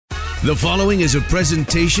The following is a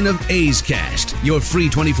presentation of A's Cast, your free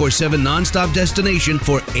 24/7 nonstop destination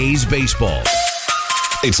for A's baseball.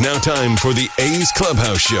 It's now time for the A's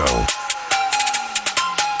Clubhouse Show.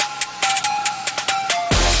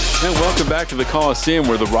 And welcome back to the Coliseum,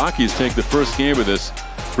 where the Rockies take the first game of this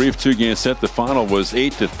brief two-game set. The final was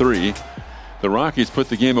 8-3. The Rockies put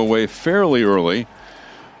the game away fairly early,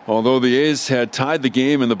 although the A's had tied the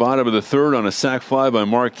game in the bottom of the third on a sac fly by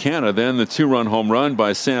Mark Canha, then the two-run home run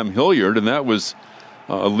by Sam Hilliard, and that was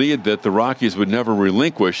a lead that the Rockies would never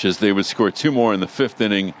relinquish, as they would score two more in the fifth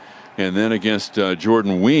inning, and then against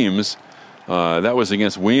Jordan Weems. That was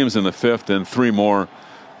against Weems in the fifth, and three more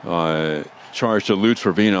charged to Lou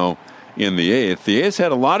Trevino in the eighth. The A's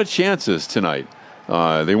had a lot of chances tonight.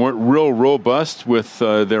 They weren't real robust with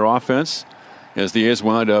their offense, as the A's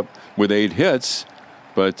wound up with 8 hits.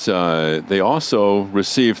 But they also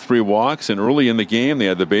received 3 walks, and early in the game they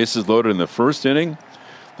had the bases loaded in the first inning.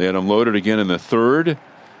 They had them loaded again in the third.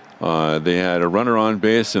 They had a runner on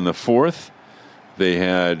base in the fourth. They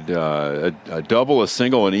had a double, a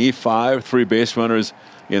single, an E5, 3 base runners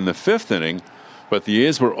in the fifth inning. But the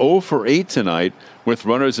A's were 0 for 8 tonight with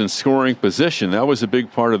runners in scoring position. That was a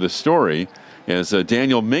big part of the story, as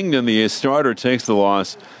Daniel Mingnan, the A's starter, takes the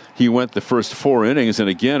loss. He went the first 4 innings, and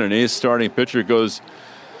again, an A's starting pitcher goes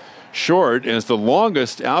short as the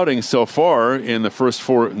longest outing so far in the first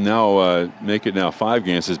 4, make it now 5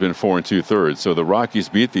 games, has been 4 2/3. So the Rockies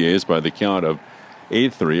beat the A's by the count of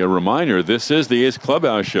 8-3. A reminder, this is the A's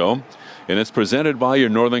Clubhouse Show, and it's presented by your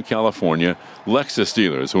Northern California Lexus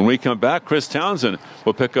dealers. When we come back, Chris Townsend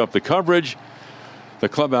will pick up the coverage. The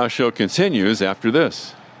Clubhouse Show continues after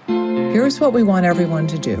this. Here's what we want everyone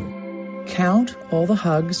to do. Count all the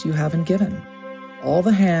hugs you haven't given, all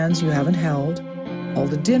the hands you haven't held, all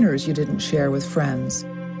the dinners you didn't share with friends,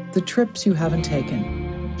 the trips you haven't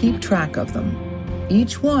taken. Keep track of them.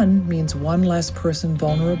 Each one means one less person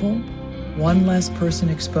vulnerable, one less person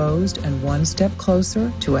exposed, and one step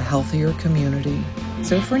closer to a healthier community.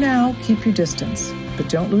 So for now, keep your distance, but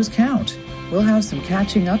don't lose count. We'll have some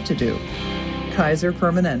catching up to do. Kaiser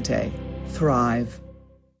Permanente. Thrive.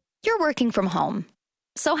 You're working from home.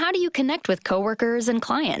 So how do you connect with coworkers and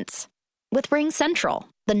clients? With RingCentral,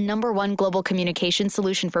 the #1 global communication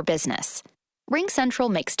solution for business. RingCentral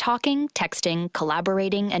makes talking, texting,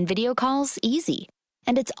 collaborating, and video calls easy.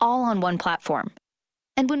 And it's all on one platform.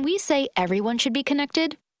 And when we say everyone should be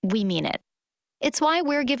connected, we mean it. It's why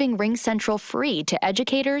we're giving RingCentral free to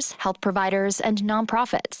educators, health providers, and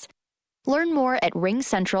nonprofits. Learn more at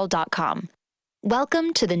ringcentral.com.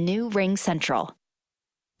 Welcome to the new RingCentral.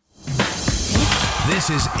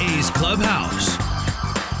 This is A's Clubhouse.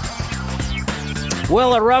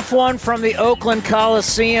 Well, a rough one from the Oakland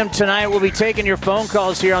Coliseum tonight. We'll be taking your phone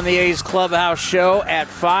calls here on the A's Clubhouse Show at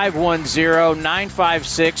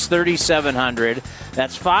 510-956-3700.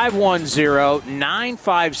 That's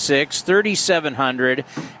 510-956-3700.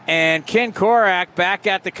 And Ken Korach back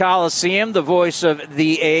at the Coliseum, the voice of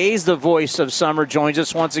the A's, the voice of summer, joins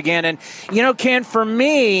us once again. And, you know, Ken, for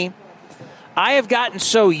me, I have gotten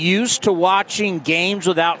so used to watching games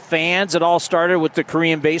without fans. It all started with the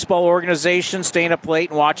Korean Baseball Organization, staying up late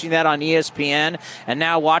and watching that on ESPN, and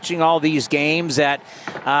now watching all these games that,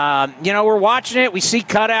 we're watching it, we see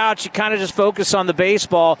cutouts, you kind of just focus on the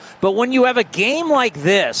baseball. But when you have a game like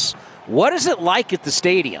this, what is it like at the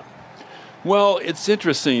stadium? Well, it's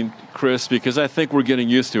interesting, Chris, because I think we're getting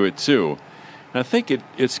used to it too. And I think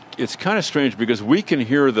it's kind of strange because we can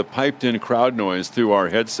hear the piped-in crowd noise through our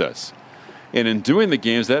headsets. And in doing the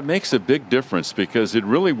games, that makes a big difference because it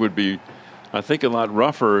really would be, I think, a lot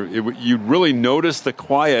rougher. You'd really notice the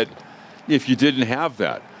quiet if you didn't have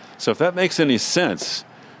that. So if that makes any sense,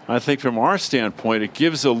 I think from our standpoint, it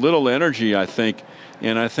gives a little energy, I think.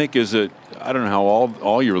 And I think I don't know how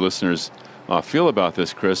all your listeners feel about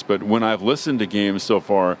this, Chris, but when I've listened to games so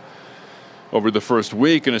far over the first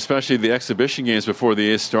week, and especially the exhibition games before the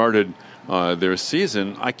A's started their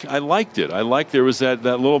season, I liked it. I liked there was that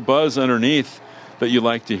little buzz underneath that you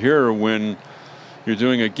like to hear when you're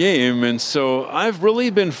doing a game. And so I've really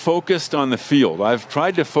been focused on the field. I've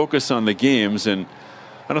tried to focus on the games, and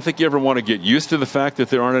I don't think you ever want to get used to the fact that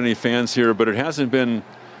there aren't any fans here, but it hasn't been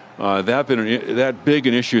that big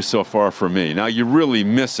an issue so far for me. Now, you really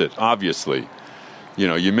miss it, obviously.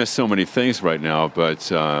 You miss so many things right now,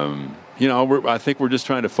 but I think we're just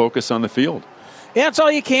trying to focus on the field. Yeah, that's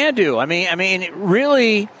all you can do. I mean,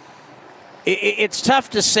 really, it's tough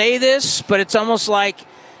to say this, but it's almost like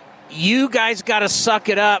you guys got to suck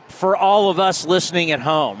it up for all of us listening at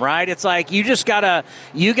home, right? It's like you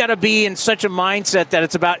gotta be in such a mindset that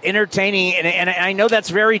it's about entertaining, and I know that's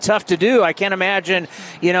very tough to do. I can't imagine,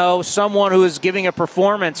 someone who is giving a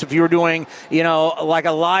performance, if you were doing, like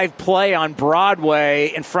a live play on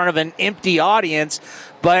Broadway in front of an empty audience,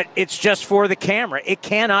 but it's just for the camera. It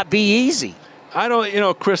cannot be easy. I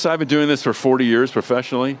don't, Chris, I've been doing this for 40 years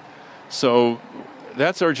professionally, so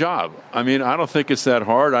that's our job. I mean, I don't think it's that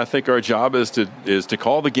hard. I think our job is to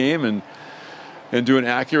call the game and do an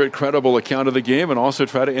accurate, credible account of the game, and also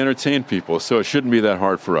try to entertain people. So it shouldn't be that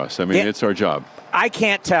hard for us. I mean, it's our job. I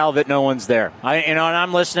can't tell that no one's there. And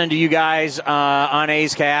I'm listening to you guys on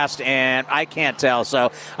A's Cast, and I can't tell.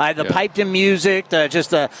 So piped-in music,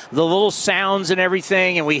 just the little sounds and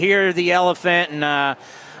everything, and we hear the elephant, and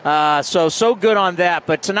so good on that.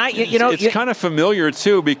 But tonight, it's kind of familiar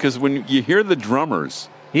too, because when you hear the drummers,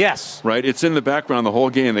 yes, right, it's in the background the whole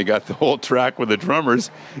game. They got the whole track with the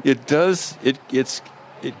drummers. It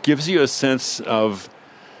gives you a sense of,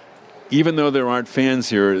 even though there aren't fans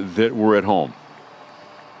here, that we're at home.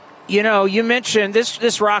 You mentioned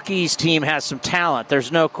this Rockies team has some talent.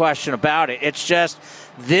 There's no question about it. It's just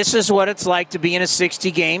this is what it's like to be in a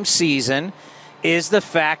 60-game season, is the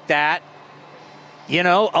fact that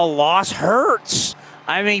a loss hurts.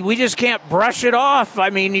 I mean, we just can't brush it off. I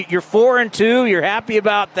mean, you're 4-2. You're happy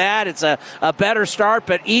about that. It's a better start,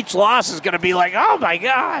 but each loss is going to be like, oh, my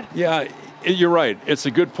God. Yeah, you're right. It's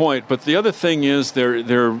a good point. But the other thing is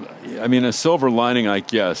a silver lining, I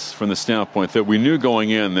guess, from the standpoint that we knew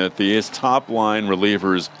going in that the A's top-line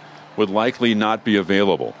relievers would likely not be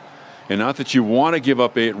available. And not that you want to give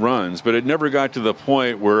up 8 runs, but it never got to the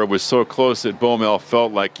point where it was so close that Baumel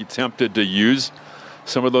felt like he tempted to use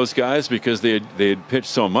some of those guys because they had pitched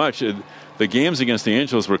so much. The games against the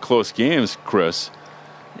Angels were close games, Chris.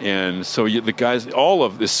 And so the guys, all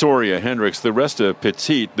of the Soria, Hendricks, the rest of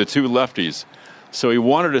Petit, the 2 lefties. So he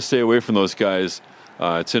wanted to stay away from those guys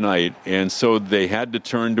tonight. And so they had to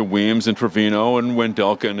turn to Weems and Trevino and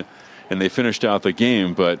Wendelken, and they finished out the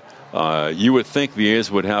game. But you would think the A's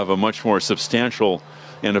would have a much more substantial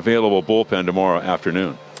and available bullpen tomorrow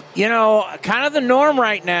afternoon. Kind of the norm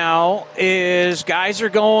right now is guys are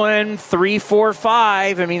going 3, 4,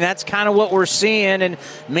 5. I mean, that's kind of what we're seeing. And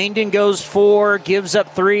Mingden goes 4, gives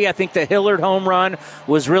up 3. I think the Hillard home run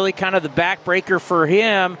was really kind of the backbreaker for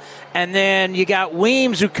him. And then you got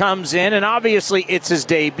Weems who comes in, and obviously it's his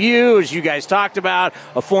debut, as you guys talked about,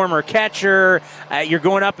 a former catcher. You're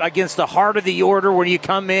going up against the heart of the order when you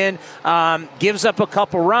come in, gives up a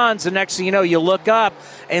couple runs. The next thing you know, you look up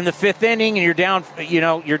in the 5th inning and you're down,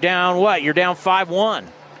 you're down what? You're down 5-1.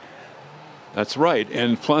 That's right.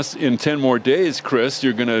 And plus, in 10 more days, Chris,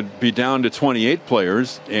 you're going to be down to 28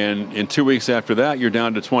 players. And in 2 weeks after that, you're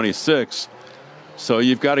down to 26. So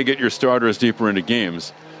you've got to get your starters deeper into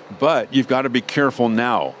games. But you've got to be careful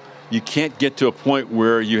now. You can't get to a point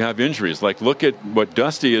where you have injuries. Like, look at what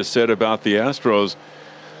Dusty has said about the Astros.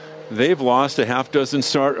 They've lost a half dozen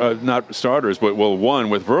not starters, but one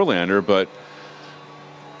with Verlander. But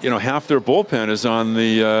half their bullpen is on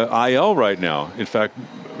the IL right now. In fact,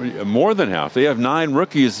 more than half. They have 9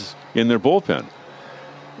 rookies in their bullpen.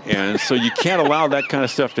 And so you can't allow that kind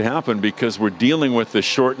of stuff to happen because we're dealing with the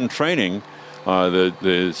shortened training.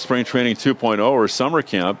 The spring training 2.0 or summer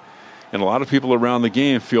camp, and a lot of people around the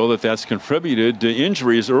game feel that that's contributed to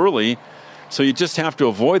injuries early. So you just have to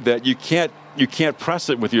avoid that. You can't press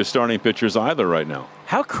it with your starting pitchers either right now.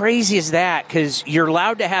 How crazy is that? Because you're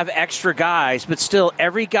allowed to have extra guys, but still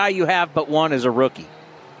every guy you have but one is a rookie.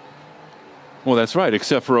 Well, that's right,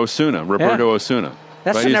 except for Osuna, Roberto Osuna.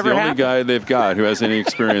 That's right? He's never the only happened. guy they've got who has any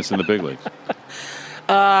experience in the big leagues.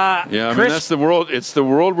 That's the world. It's the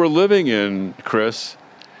world we're living in, Chris.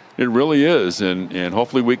 It really is, and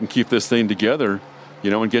hopefully we can keep this thing together,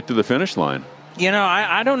 and get to the finish line.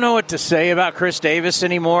 I don't know what to say about Chris Davis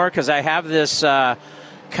anymore because I have this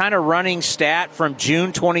kind of running stat from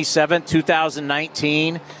June 27th,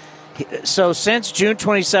 2019. So since June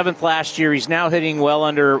 27th last year, he's now hitting well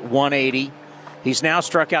under 180. He's now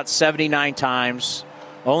struck out 79 times,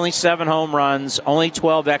 only 7 home runs, only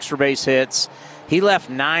 12 extra base hits. He left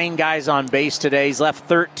 9 guys on base today. He's left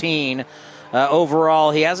 13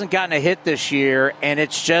 overall. He hasn't gotten a hit this year, and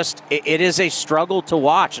it's just it is a struggle to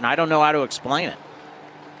watch, and I don't know how to explain it.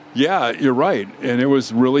 Yeah, you're right, and it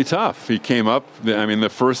was really tough. He came up, the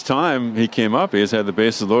first time he came up, he had the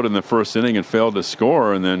bases loaded in the first inning and failed to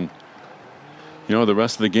score, and then, the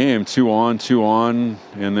rest of the game, 2 on,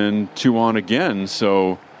 and then 2 on again,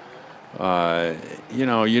 so... you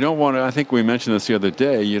don't want to, I think we mentioned this the other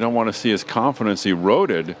day, you don't want to see his confidence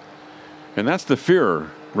eroded. And that's the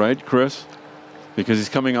fear, right, Chris? because he's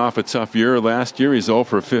coming off a tough year. Last year, he's 0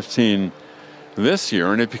 for 15 this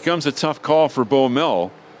year, and it becomes a tough call for Bo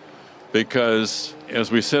Mel because,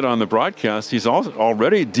 as we said on the broadcast, he's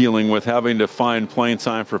already dealing with having to find playing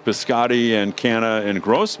time for Piscotty and Canna and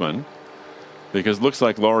Grossman, because it looks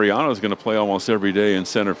like Laureano is going to play almost every day in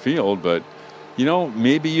center field. But,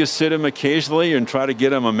 maybe you sit him occasionally and try to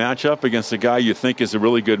get him a matchup against a guy you think is a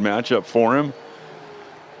really good matchup for him.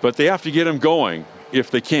 But they have to get him going if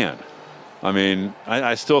they can. I mean,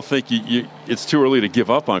 I still think it's too early to give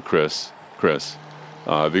up on Chris,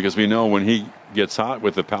 because we know when he gets hot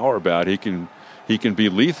with the power bat, he can be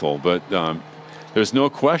lethal. But there's no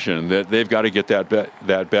question that they've got to get that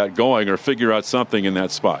bat going or figure out something in that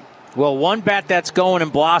spot. Well, one bat that's going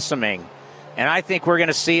and blossoming, and I think we're going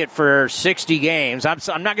to see it for 60 games. I'm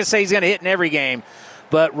not going to say he's going to hit in every game,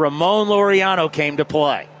 but Ramon Laureano came to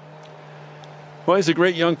play. Well, he's a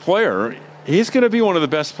great young player. He's going to be one of the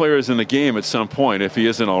best players in the game at some point if he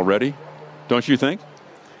isn't already. Don't you think?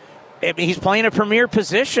 I mean, he's playing a premier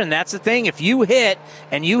position. That's the thing. If you hit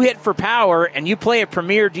and you hit for power and you play a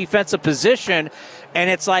premier defensive position, and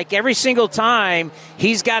it's like every single time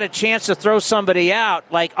he's got a chance to throw somebody out,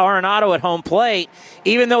 like Arenado at home plate,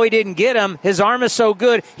 even though he didn't get him, his arm is so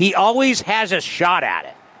good, he always has a shot at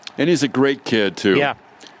it. And he's a great kid, too. Yeah.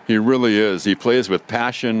 He really is. He plays with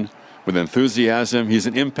passion, with enthusiasm. He's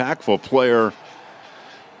an impactful player.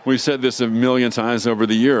 We've said this a million times over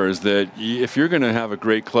the years, that if you're going to have a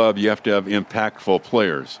great club, you have to have impactful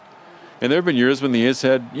players. And there have been years when the A's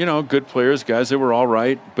had, good players, guys that were all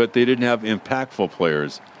right, but they didn't have impactful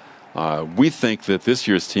players. We think that this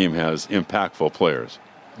year's team has impactful players.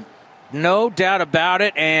 No doubt about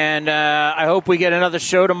it, and I hope we get another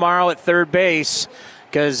show tomorrow at third base,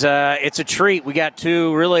 because it's a treat. We got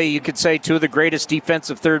two of the greatest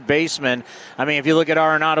defensive third basemen. I mean, if you look at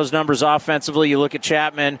Arenado's numbers offensively, you look at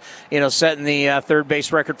Chapman, setting the third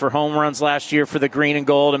base record for home runs last year for the green and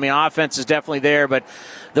gold. I mean, offense is definitely there, but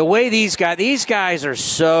the way these guys are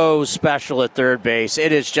so special at third base,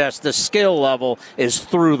 it is just the skill level is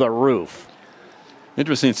through the roof.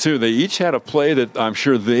 Interesting, too. They each had a play that I'm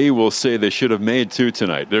sure they will say they should have made, too,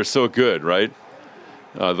 tonight. They're so good, right?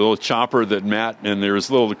 The little chopper that Matt, and there was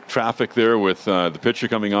a little traffic there with the pitcher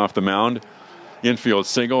coming off the mound, infield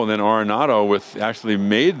single, and then Arenado actually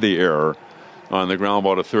made the error on the ground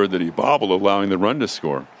ball to third that he bobbled, allowing the run to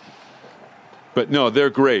score. But no, they're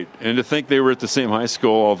great. And to think they were at the same high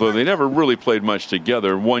school, although they never really played much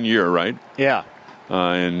together, 1 year, right? Yeah.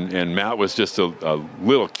 And Matt was just a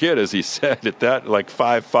little kid, as he said, at that, like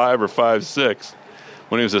 5'5" or 5'6",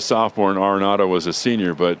 when he was a sophomore and Arenado was a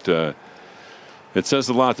senior. But it says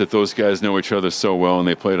a lot that those guys know each other so well, and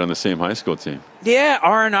they played on the same high school team. Yeah,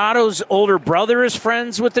 Arenado's older brother is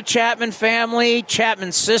friends with the Chapman family.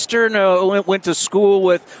 Chapman's sister went to school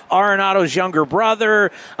with Arenado's younger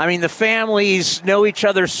brother. I mean, the families know each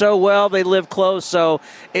other so well. They live close, so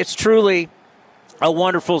it's truly a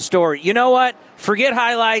wonderful story. You know what? Forget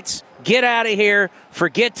highlights. Get out of here.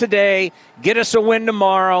 Forget today. Get us a win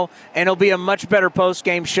tomorrow, and it'll be a much better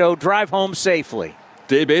post-game show. Drive home safely.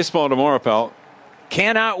 Day baseball tomorrow, pal.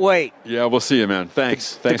 Cannot wait. Yeah, we'll see you, man.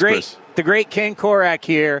 Thanks. Thanks, Chris. The great Ken Korak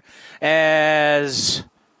here, as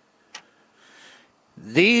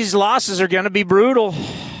these losses are going to be brutal.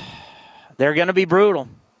 They're going to be brutal.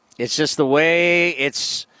 It's just the way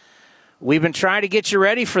we've been trying to get you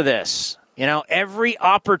ready for this. Every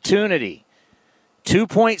opportunity.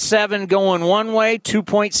 2.7 going one way,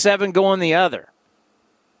 2.7 going the other.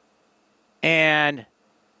 And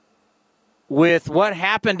with what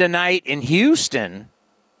happened tonight in Houston,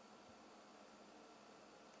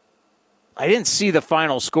 I didn't see the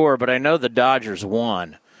final score, but I know the Dodgers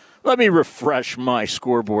won. Let me refresh my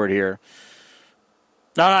scoreboard here.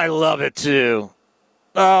 Oh, I love it, too.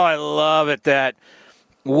 Oh, I love it that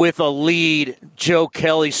with a lead, Joe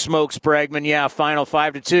Kelly smokes Bregman. Yeah, final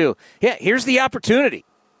 5-2. Yeah, here's the opportunity.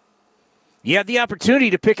 You have the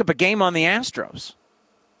opportunity to pick up a game on the Astros.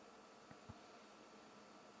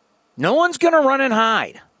 No one's going to run and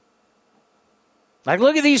hide. Like,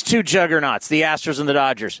 look at these two juggernauts, the Astros and the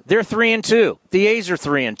Dodgers. They're 3-2. The A's are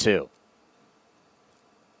 3-2.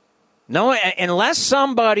 No, unless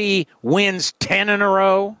somebody wins 10 in a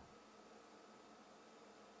row,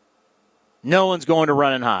 no one's going to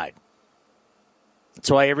run and hide. That's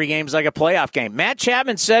why every game's like a playoff game. Matt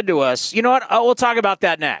Chapman said to us, you know what? We'll talk about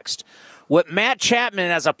that next. What Matt Chapman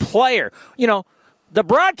as a player, the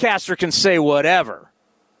broadcaster can say whatever.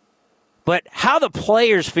 But how the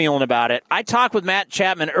players feeling about it? I talked with Matt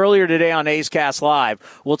Chapman earlier today on A's Cast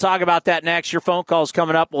Live. We'll talk about that next. Your phone call's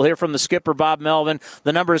coming up. We'll hear from the skipper, Bob Melvin.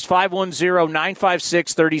 The number is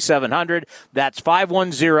 510-956-3700. That's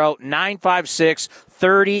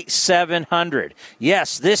 510-956-3700.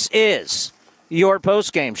 Yes, this is your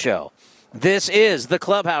postgame show. This is the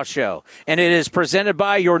Clubhouse Show, and it is presented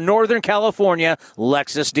by your Northern California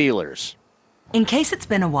Lexus dealers. In case it's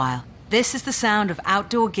been a while, this is the sound of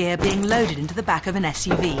outdoor gear being loaded into the back of an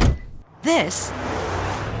SUV. This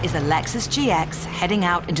is a Lexus GX heading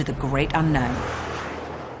out into the great unknown.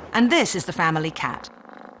 And this is the family cat,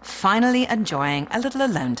 finally enjoying a little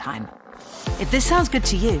alone time. If this sounds good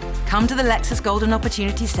to you, come to the Lexus Golden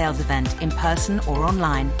Opportunity Sales event in person or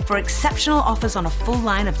online for exceptional offers on a full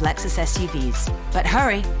line of Lexus SUVs. But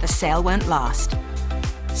hurry, the sale won't last.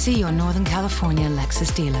 See your Northern California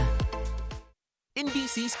Lexus dealer.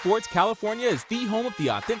 NBC Sports California is the home of the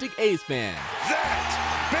authentic A's fan.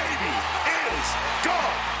 That baby is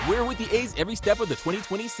gone. We're with the A's every step of the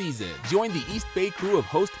 2020 season. Join the East Bay crew of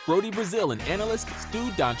host Brody Brazil and analysts Stu,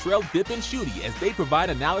 Dontrell, Bip, and Shooty as they provide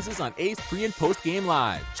analysis on A's pre- and post-game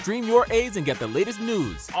live. Stream your A's and get the latest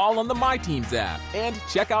news, all on the My Teams app. And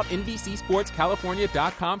check out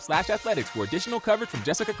NBCSportsCalifornia.com/athletics for additional coverage from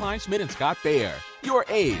Jessica Kleinschmidt and Scott Bayer. Your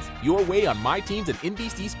A's, your way on My Teams and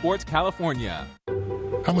NBC Sports California.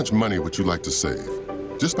 How much money would you like to save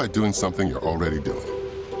just by doing something you're already doing?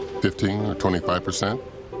 15 or 25%?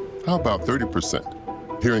 How about 30%?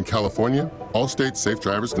 Here in California, Allstate safe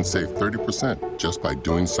drivers can save 30% just by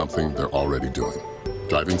doing something they're already doing.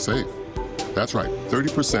 Driving safe. That's right,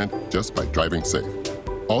 30% just by driving safe.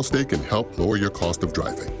 Allstate can help lower your cost of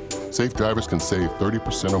driving. Safe drivers can save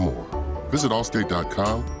 30% or more. Visit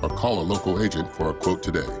allstate.com or call a local agent for a quote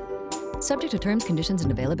today. Subject to terms, conditions,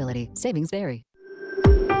 and availability. Savings vary.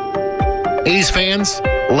 A's fans,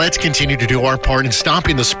 let's continue to do our part in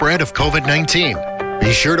stopping the spread of COVID-19.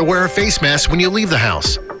 Be sure to wear a face mask when you leave the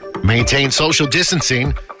house. Maintain social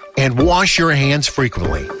distancing and wash your hands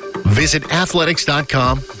frequently. Visit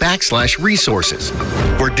athletics.com/resources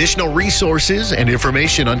for additional resources and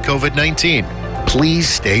information on COVID-19. Please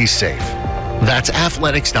stay safe. That's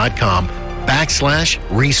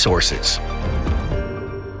athletics.com/resources.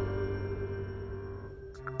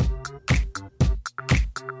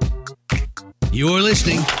 You're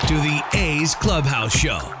listening to the A's Clubhouse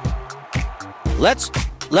Show. Let's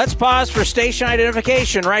pause for station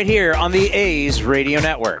identification right here on the A's Radio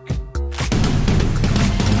Network.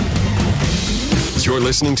 You're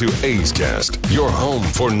listening to A's Cast, your home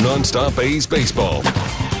for nonstop A's baseball.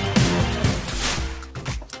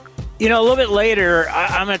 You know, a little bit later,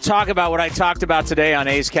 I'm going to talk about what I talked about today on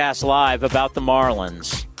A's Cast Live about the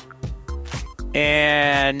Marlins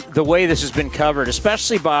and the way this has been covered,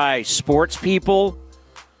 especially by sports people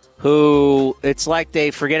who it's like they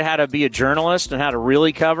forget how to be a journalist and how to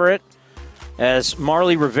really cover it. As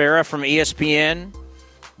Marly Rivera from ESPN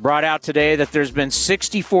brought out today that there's been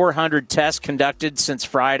 6,400 tests conducted since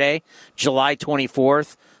Friday, July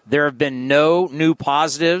 24th. There have been no new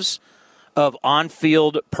positives of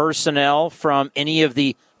on-field personnel from any of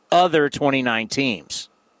the other 29 teams.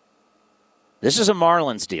 This is a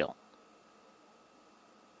Marlins deal.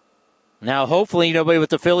 Now, hopefully nobody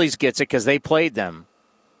with the Phillies gets it because they played them.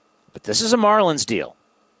 But this is a Marlins deal.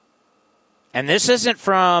 And this isn't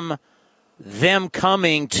from them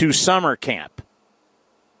coming to summer camp.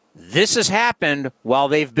 This has happened while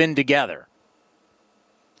they've been together.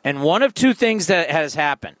 And one of two things that has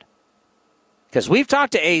happened, because we've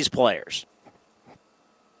talked to A's players,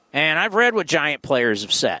 and I've read what Giant players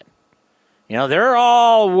have said. You know, they're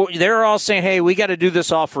all saying, hey, we got to do this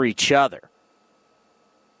all for each other.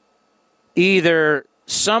 Either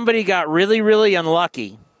somebody got really, really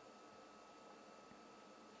unlucky,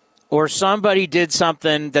 or somebody did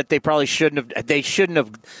something that they probably shouldn't have. They shouldn't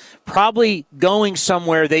have. Probably going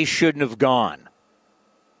somewhere they shouldn't have gone.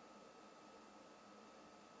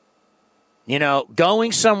 You know,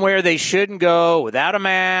 going somewhere they shouldn't go without a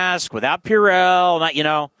mask, without Purell. Not, you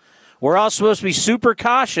know, we're all supposed to be super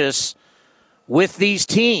cautious with these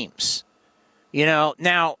teams. You know,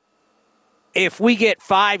 now, if we get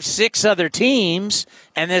 5, 6 other teams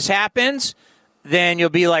and this happens, then you'll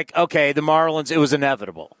be like, okay, the Marlins, it was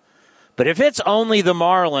inevitable. But if it's only the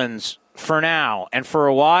Marlins for now and for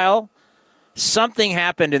a while, something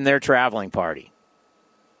happened in their traveling party.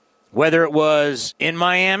 Whether it was in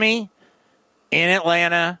Miami, in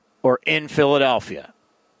Atlanta, or in Philadelphia.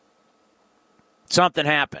 Something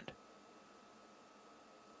happened.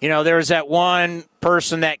 You know, there was that one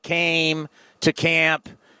person that came to camp,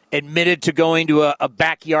 admitted to going to a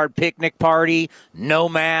backyard picnic party, no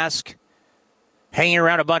mask. hanging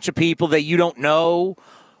around a bunch of people that you don't know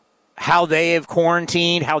how they have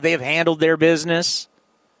quarantined, how they have handled their business,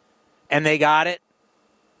 and they got it.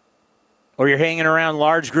 Or you're hanging around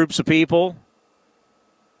large groups of people.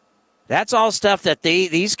 That's all stuff that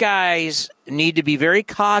these guys need to be very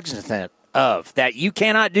cognizant of, that you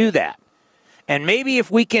cannot do that. And maybe if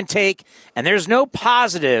we can take, and there's no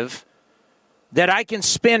positive that I can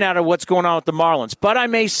spin out of what's going on with the Marlins, but I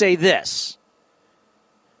may say this.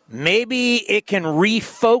 Maybe it can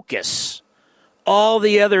refocus all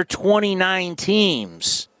the other 29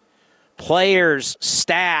 teams, players,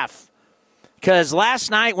 staff. Because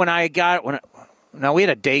last night we had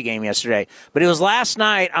a day game yesterday, but it was last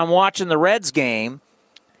night I'm watching the Reds game,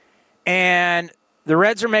 and the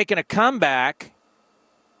Reds are making a comeback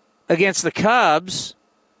against the Cubs.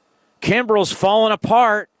 Kimbrel's falling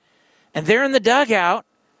apart, and they're in the dugout.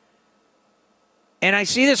 And I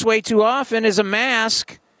see this way too often as a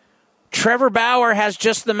mask. Trevor Bauer has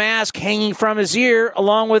just the mask hanging from his ear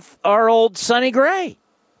along with our old Sonny Gray.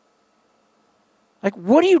 Like,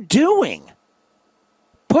 what are you doing?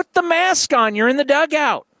 Put the mask on. You're in the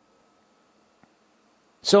dugout.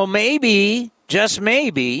 So maybe, just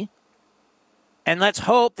maybe, and let's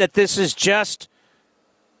hope that this is just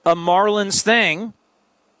a Marlins thing,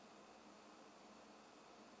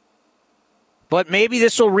 but maybe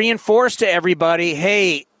this will reinforce to everybody,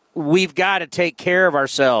 hey, we've got to take care of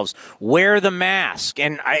ourselves. Wear the mask.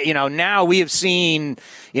 And, now we have seen,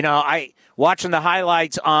 watching the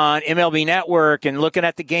highlights on MLB Network and looking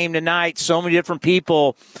at the game tonight, so many different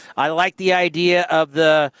people. I like the idea of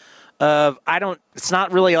it's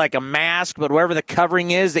not really like a mask, but whatever the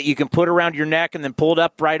covering is that you can put around your neck and then pull it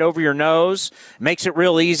up right over your nose. Makes it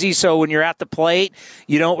real easy. So when you're at the plate,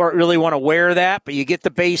 you don't really want to wear that, but you get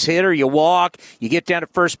the base hit or you walk, you get down to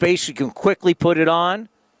first base, you can quickly put it on.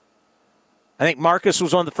 I think Marcus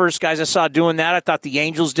was one of the first guys I saw doing that. I thought the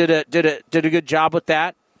Angels did a good job with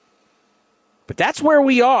that. But that's where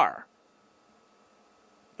we are.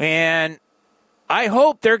 And I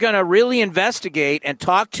hope they're going to really investigate and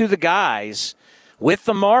talk to the guys with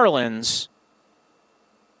the Marlins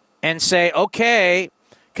and say, okay,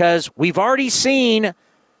 because we've already seen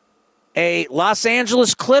a Los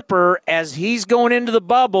Angeles Clipper, as he's going into the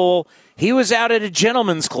bubble, he was out at a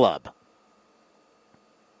gentleman's club.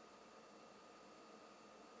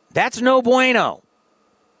 That's no bueno.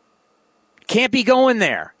 Can't be going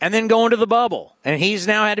there and then going to the bubble. And he's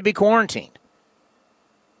now had to be quarantined.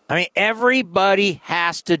 I mean, everybody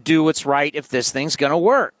has to do what's right if this thing's going to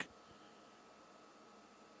work.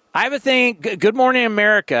 I have a thing, Good Morning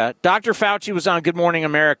America. Dr. Fauci was on Good Morning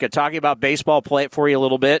America talking about baseball. Play it for you a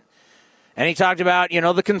little bit. And he talked about,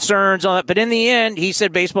 the concerns on it. But in the end, he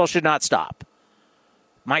said baseball should not stop.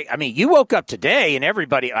 You woke up today and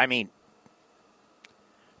everybody,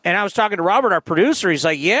 and I was talking to Robert, our producer. He's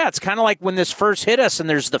like, yeah, it's kind of like when this first hit us and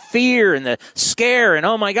there's the fear and the scare and,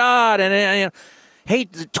 oh, my God. And hey,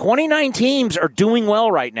 the 29 teams are doing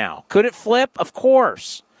well right now. Could it flip? Of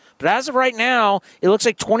course. But as of right now, it looks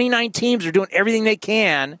like 29 teams are doing everything they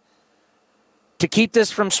can to keep this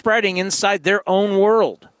from spreading inside their own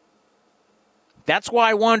world. That's why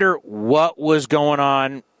I wonder what was going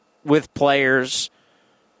on with players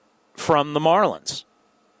from the Marlins.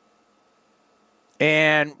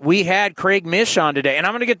 And we had Craig Mish on today. And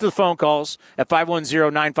I'm going to get to the phone calls at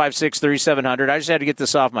 510-956-3700. I just had to get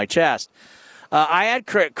this off my chest. I had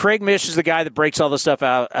Craig Mish is the guy that breaks all the stuff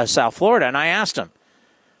out of South Florida. And I asked him,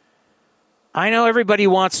 I know everybody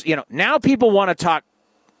wants, now people want to talk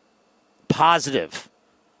positive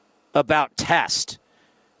about test.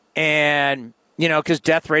 And, because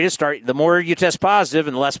death rate is starting. The more you test positive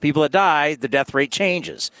and the less people that die, the death rate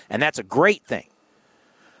changes. And that's a great thing.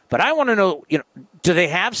 But I want to know, do they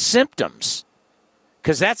have symptoms?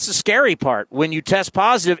 Because that's the scary part, when you test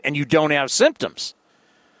positive and you don't have symptoms.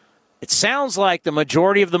 It sounds like the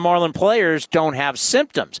majority of the Marlin players don't have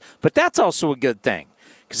symptoms. But that's also a good thing,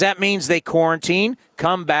 because that means they quarantine,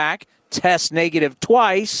 come back, test negative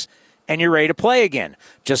twice, and you're ready to play again.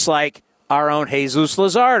 Just like our own Jesus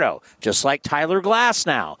Luzardo, just like Tyler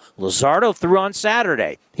Glasnow. Luzardo threw on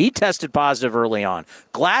Saturday. He tested positive early on.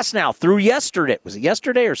 Glasnow threw yesterday. Was it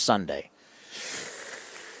yesterday or Sunday?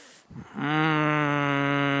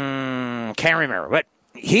 Can't remember, but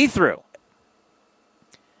he threw.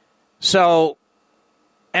 So,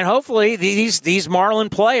 and hopefully these Marlin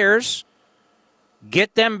players,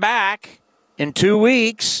 get them back in 2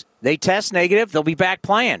 weeks. They test negative. They'll be back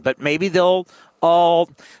playing, but maybe they'll all.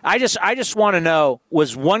 I just want to know,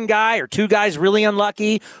 was one guy or two guys really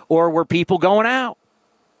unlucky, or were people going out?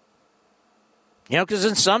 You know, because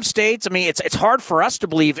in some states, I mean, it's hard for us to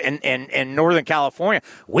believe in Northern California.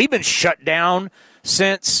 We've been shut down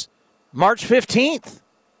since March 15th.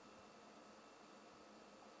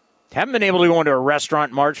 Haven't been able to go into a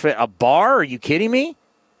restaurant March 5th. A bar? Are you kidding me?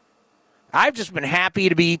 I've just been happy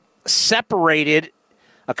to be separated.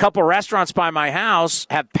 A couple of restaurants by my house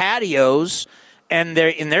have patios, and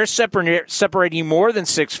they're separating more than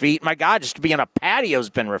 6 feet. My God, just to be on a patio has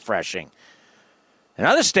been refreshing. In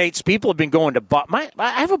other states, people have been going to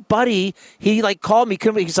I have a buddy. He called me.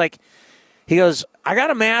 He goes, I got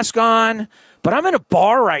a mask on, but I'm in a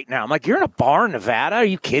bar right now. I'm like, you're in a bar in Nevada? Are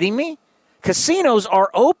you kidding me? Casinos are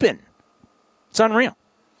open. It's unreal.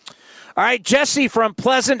 All right, Jesse from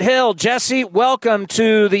Pleasant Hill. Jesse, welcome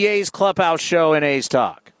to the A's Clubhouse Show and A's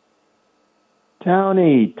Talk.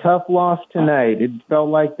 Tony, tough loss tonight. It felt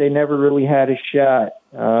like they never really had a shot.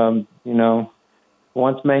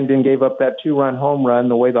 Once Mangden gave up that 2-run home run,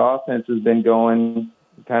 the way the offense has been going,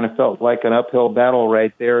 it kind of felt like an uphill battle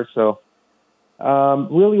right there. So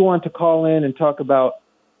really want to call in and talk about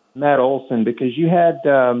Matt Olson, because you had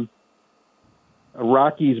a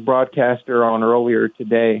Rockies broadcaster on earlier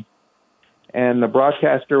today, and the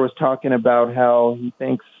broadcaster was talking about how he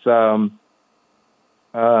thinks Nolan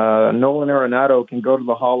Arenado can go to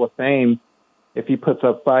the Hall of Fame if he puts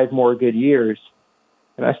up 5 more good years.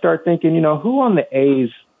 And I start thinking, who on the A's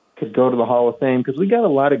could go to the Hall of Fame? Because we got a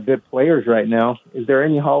lot of good players right now. Is there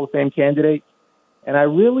any Hall of Fame candidates? And I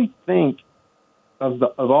really think of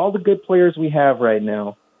all the good players we have right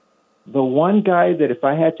now, the one guy that if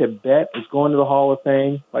I had to bet is going to the Hall of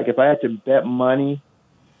Fame, like if I had to bet money,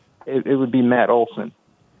 it would be Matt Olson.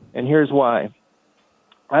 And here's why.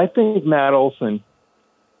 I think Matt Olson,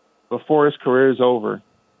 before his career is over,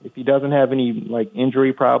 if he doesn't have any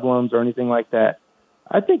injury problems or anything like that,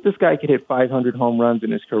 I think this guy could hit 500 home runs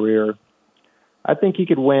in his career. I think he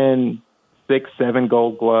could win 6, 7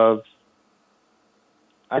 Gold Gloves.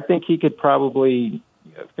 I think he could probably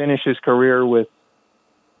finish his career with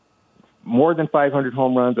more than 500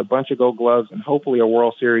 home runs, a bunch of Gold Gloves, and hopefully a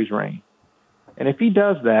World Series ring. And if he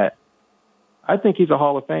does that, I think he's a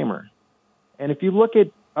Hall of Famer. And if you look at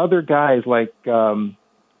other guys like Jim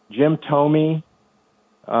Thome,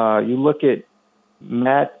 you look at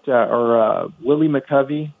Willie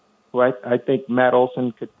McCovey, who I think Matt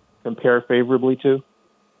Olson could compare favorably to.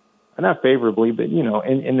 Not favorably, but,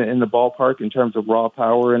 in the ballpark in terms of raw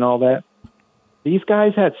power and all that. These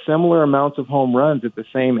guys had similar amounts of home runs at the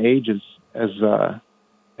same age as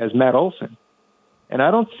Matt Olson. And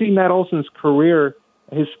I don't see Matt Olson's career,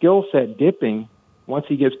 his skill set dipping once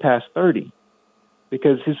he gets past 30,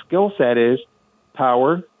 because his skill set is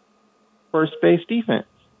power, first base, defense.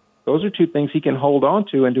 Those are 2 things he can hold on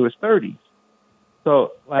to into his 30s.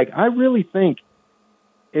 So, I really think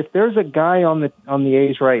if there's a guy on the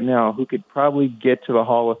A's right now who could probably get to the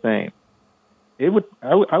Hall of Fame,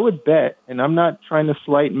 I would bet, and I'm not trying to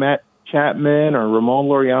slight Matt Chapman or Ramon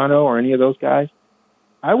Laureano or any of those guys,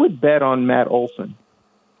 I would bet on Matt Olson.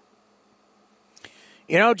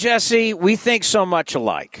 Jesse, we think so much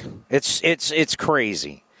alike. It's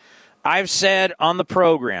crazy. I've said on the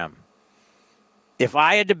program, if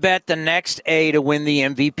I had to bet the next A to win the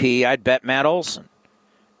MVP, I'd bet Matt Olson.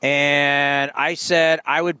 And I said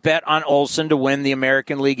I would bet on Olson to win the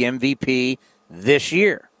American League MVP this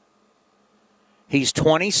year. He's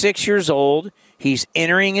 26 years old. He's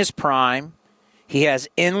entering his prime. He has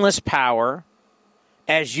endless power.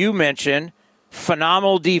 As you mentioned,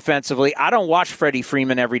 phenomenal defensively. I don't watch Freddie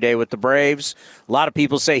Freeman every day with the Braves. A lot of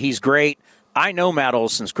people say he's great. I know Matt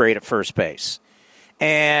Olson's great at first base.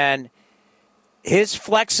 And his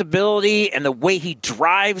flexibility and the way he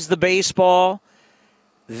drives the baseball,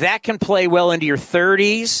 that can play well into your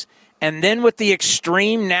 30s. And then with the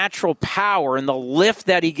extreme natural power and the lift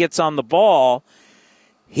that he gets on the ball,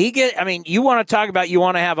 you want to talk about you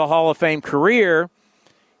want to have a Hall of Fame career,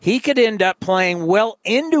 he could end up playing well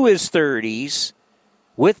into his 30s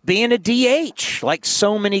with being a DH, like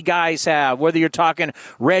so many guys have, whether you're talking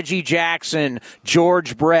Reggie Jackson,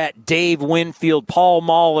 George Brett, Dave Winfield, Paul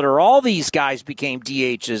Molitor, all these guys became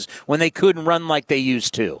DHs when they couldn't run like they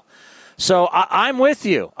used to. So I'm with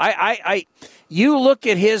you. You look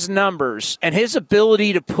at his numbers and his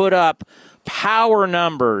ability to put up power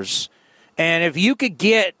numbers, and if you could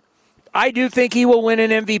I do think he will win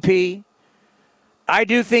an MVP. I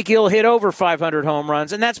do think he'll hit over 500 home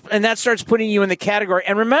runs, and that starts putting you in the category.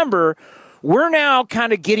 And remember, we're now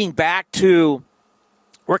kind of getting back to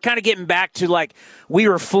like we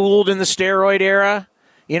were fooled in the steroid era,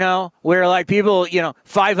 where people,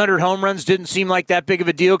 500 home runs didn't seem like that big of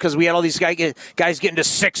a deal because we had all these guys getting to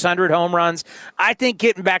 600 home runs. I think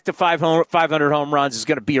getting back to 500 home runs is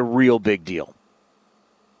going to be a real big deal.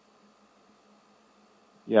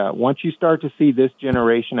 Yeah, once you start to see this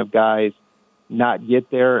generation of guys not get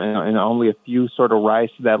there and only a few sort of rise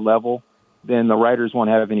to that level, then the writers won't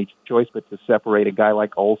have any choice but to separate a guy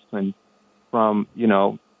like Olson from,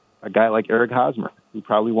 a guy like Eric Hosmer, who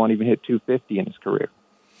probably won't even hit 250 in his career.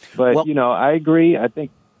 But, I agree. I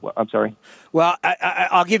think I'm sorry. Well,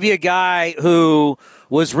 I'll give you a guy who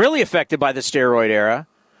was really affected by the steroid era,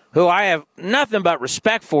 who I have nothing but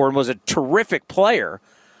respect for and was a terrific player,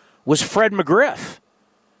 was Fred McGriff.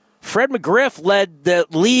 Fred McGriff led the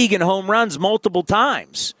league in home runs multiple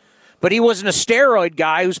times, but he wasn't a steroid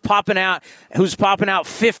guy who's popping out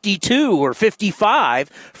 52 or 55.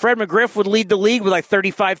 Fred McGriff would lead the league with like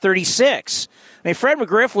 35, 36. I mean, Fred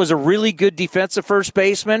McGriff was a really good defensive first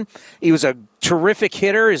baseman. He was a terrific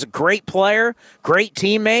hitter. He's a great player, great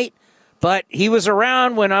teammate. But he was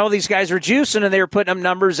around when all these guys were juicing and they were putting up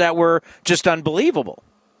numbers that were just unbelievable.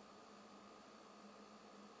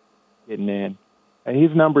 Getting in. And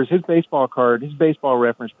his numbers, his baseball card, his baseball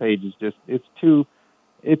reference page is just, it's too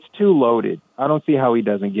loaded. I don't see how he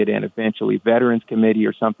doesn't get in eventually, Veterans Committee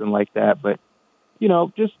or something like that. But,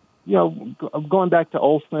 going back to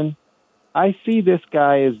Olson, I see this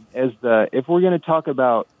guy as if we're going to talk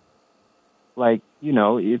about,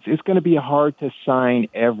 it's going to be hard to sign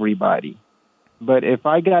everybody. But if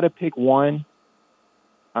I got to pick one,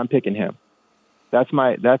 I'm picking him. I'm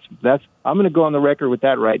going to go on the record with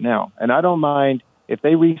that right now. And I don't mind if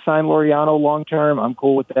they re-sign Laureano long-term, I'm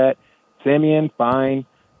cool with that. Semien, fine.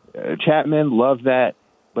 Chapman, love that.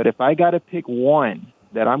 But if I got to pick one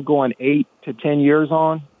that I'm going 8 to 10 years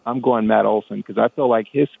on, I'm going Matt Olson, because I feel like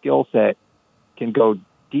his skill set can go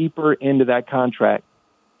deeper into that contract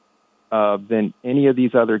than any of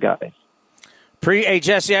these other guys. Hey,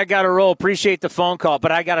 Jesse, I got to roll. Appreciate the phone call,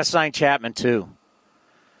 but I got to sign Chapman too.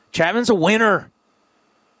 Chapman's a winner.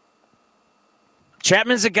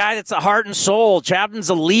 Chapman's a guy that's a heart and soul. Chapman's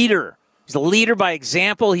a leader. He's a leader by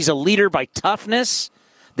example. He's a leader by toughness.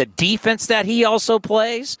 The defense that he also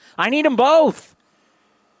plays. I need them both.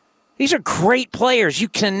 These are great players. You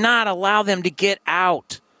cannot allow them to get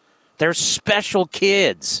out. They're special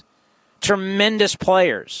kids. Tremendous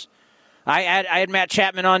players. I had Matt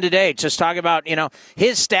Chapman on today just talking about,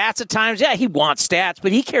 his stats at times. Yeah, he wants stats,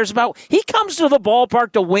 but he comes to the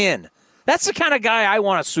ballpark to win. That's the kind of guy I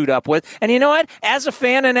want to suit up with. And you know what? As a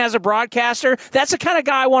fan and as a broadcaster, that's the kind of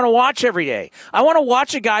guy I want to watch every day. I want to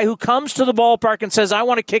watch a guy who comes to the ballpark and says, I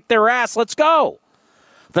want to kick their ass. Let's go.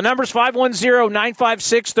 The number's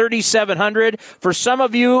 510-956-3700. For some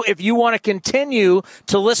of you, if you want to continue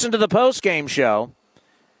to listen to the postgame show,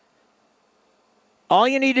 all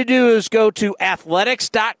you need to do is go to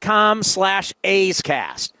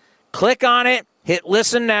athletics.com/A'sCast. Click on it. Hit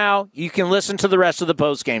listen now. You can listen to the rest of the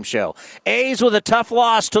postgame show. A's with a tough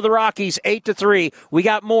loss to the Rockies, 8-3. We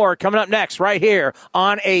got more coming up next right here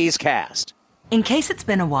on A's Cast. In case it's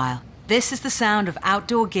been a while, this is the sound of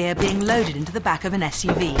outdoor gear being loaded into the back of an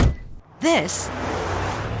SUV. This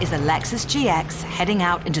is a Lexus GX heading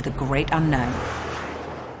out into the great unknown.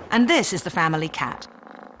 And this is the family cat,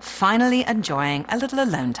 finally enjoying a little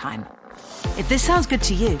alone time. If this sounds good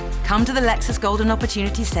to you, come to the Lexus Golden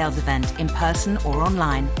Opportunity Sales Event in person or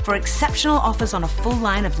online for exceptional offers on a full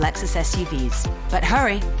line of Lexus SUVs. But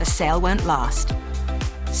hurry, the sale won't last.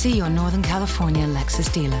 See your Northern California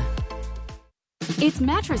Lexus dealer. It's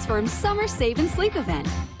Mattress Firm's Summer Save and Sleep event.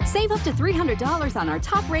 Save up to $300 on our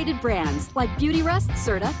top-rated brands like Beautyrest,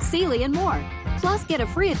 Serta, Sealy, and more. Plus, get a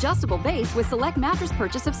free adjustable base with select mattress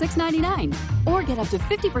purchase of $699. Or get up to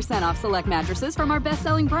 50% off select mattresses from our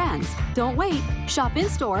best-selling brands. Don't wait. Shop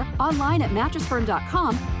in-store, online at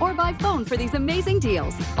mattressfirm.com, or by phone for these amazing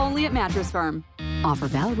deals. Only at Mattress Firm. Offer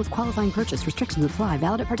valid with qualifying purchase. Restrictions apply.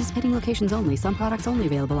 Valid at participating locations only. Some products only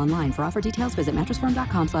available online. For offer details, visit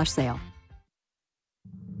mattressfirm.com/sale.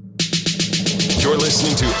 You're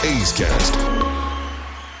listening to A's Cast.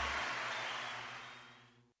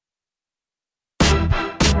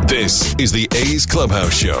 This is the A's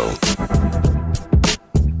Clubhouse Show.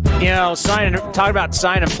 Talk about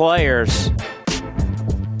signing players.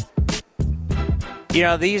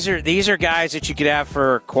 These are guys that you could have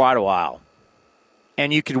for quite a while.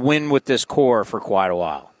 And you could win with this core for quite a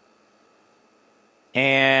while.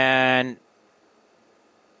 And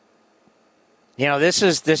this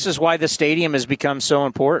is why the stadium has become so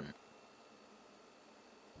important.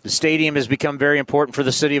 The stadium has become very important for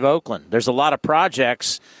the city of Oakland. There's a lot of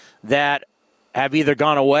projects that have either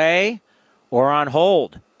gone away or on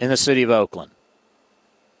hold in the city of Oakland.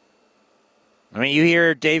 I mean, you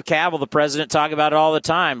hear Dave Cavill, the president, talk about it all the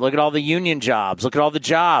time. Look at all the union jobs. Look at all the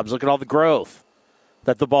jobs. Look at all the growth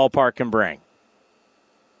that the ballpark can bring.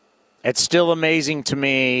 It's still amazing to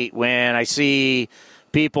me when I see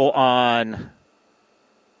people on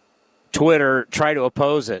Twitter try to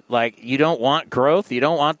oppose it. Like, you don't want growth? You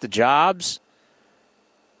don't want the jobs?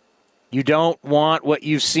 You don't want what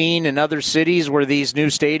you've seen in other cities where these new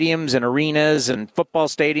stadiums and arenas and football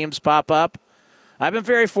stadiums pop up? I've been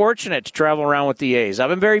very fortunate to travel around with the A's. I've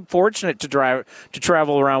been very fortunate to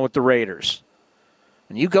travel around with the Raiders.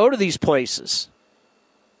 And you go to these places,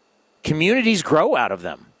 communities grow out of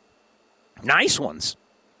them. Nice ones.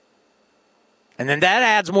 And then that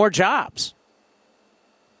adds more jobs.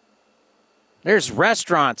 There's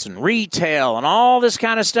restaurants and retail and all this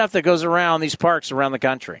kind of stuff that goes around these parks around the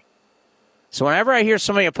country. So whenever I hear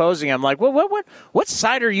somebody opposing, I'm like, what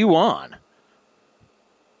side are you on?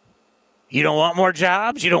 You don't want more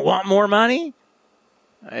jobs? You don't want more money?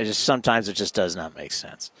 Sometimes it just does not make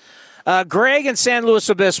sense. Greg in San Luis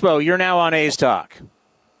Obispo, you're now on A's Talk.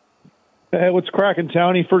 Hey, what's cracking,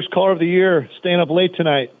 Townie? First caller of the year. Staying up late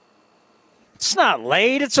tonight. It's not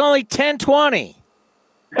late. It's only 10:20.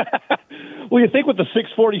 Well, you think with the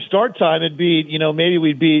 6:40 start time, it'd be, maybe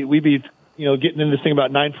we'd be getting in this thing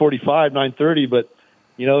about 9:45, 9:30, but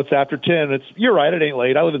it's after 10. You're right. It ain't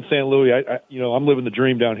late. I live in St. Louis. I'm living the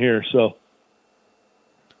dream down here. So,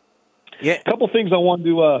 yeah. A couple things I wanted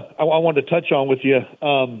to touch on with you.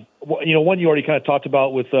 One you already kind of talked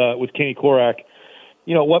about with Kenny Korak.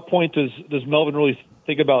 At what point does Melvin really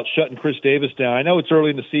think about shutting Chris Davis down? I know it's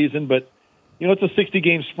early in the season, but it's a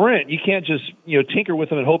 60-game sprint. You can't just tinker with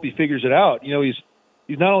him and hope he figures it out.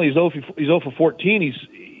 He's not only 0 for 14.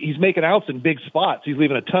 He's making outs in big spots. He's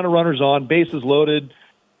leaving a ton of runners on, bases loaded.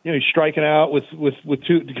 He's striking out with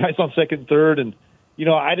two guys on second and third, and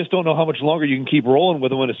I just don't know how much longer you can keep rolling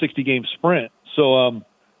with him in a 60-game sprint. So,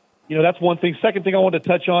 that's one thing. Second thing I wanted to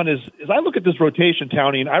touch on is I look at this rotation,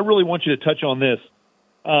 Townie, and I really want you to touch on this.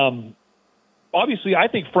 Obviously, I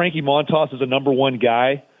think Frankie Montas is a number one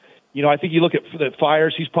guy. I think you look at the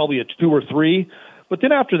Fires, he's probably a 2 or 3. But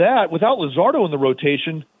then after that, without Luzardo in the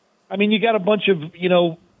rotation, I mean, you got a bunch of,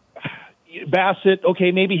 Bassett,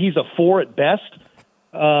 okay, maybe he's a 4 at best.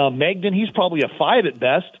 Megden, he's probably a 5 at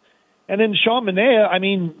best. And then Sean Manaea, I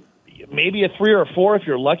mean, maybe a 3 or a 4 if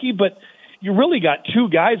you're lucky, but you really got 2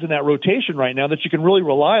 guys in that rotation right now that you can really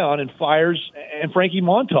rely on in Fires and Frankie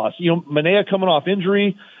Montas. Manaea coming off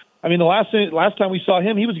injury. I mean, the last time we saw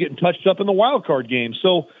him, he was getting touched up in the wild card game.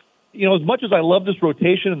 So, as much as I love this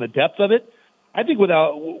rotation and the depth of it, I think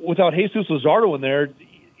without Jesus Luzardo in there,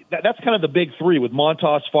 that's kind of the big 3 with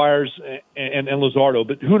Montas, Fires, and Luzardo.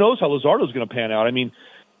 But who knows how Luzardo's going to pan out? I mean,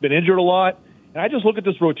 been injured a lot, and I just look at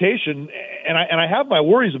this rotation, and I have my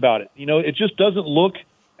worries about it. It just doesn't look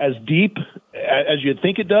as deep as you'd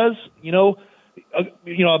think it does.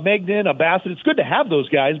 A Megden, a Bassett, it's good to have those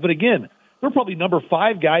guys, but again, they're probably number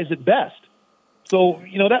 5 guys at best. So,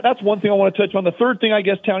 that's one thing I want to touch on. The third thing, I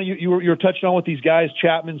guess, Townie, you were touching on with these guys,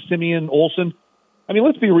 Chapman, Simeon, Olsen. I mean,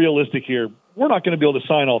 let's be realistic here. We're not going to be able to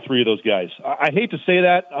sign all 3 of those guys. I hate to say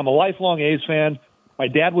that. I'm a lifelong A's fan. My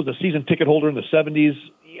dad was a season ticket holder in the 70s.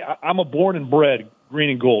 I'm a born and bred green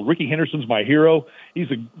and gold. Ricky Henderson's my hero. He's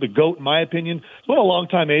the GOAT, in my opinion. So I'm a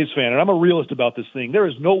longtime A's fan, and I'm a realist about this thing. There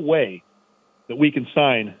is no way that we can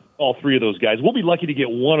sign all 3 of those guys. We'll be lucky to get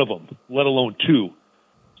one of them, let alone 2.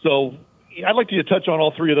 So I'd like you to touch on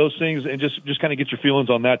all 3 of those things and just kind of get your feelings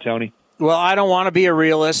on that, Townie. Well, I don't want to be a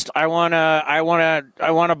realist. I want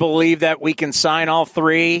to believe that we can sign all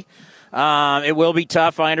 3. It will be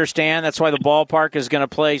tough, I understand. That's why the ballpark is going to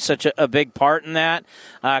play such a big part in that,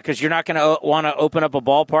 because you're not going to want to open up a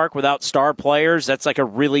ballpark without star players. That's like a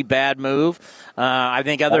really bad move. I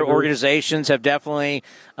think other organizations have definitely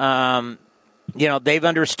they've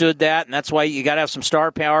understood that, and that's why you got to have some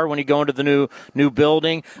star power when you go into the new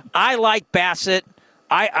building. I like Bassett.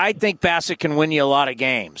 I think Bassett can win you a lot of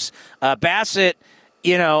games. Bassett,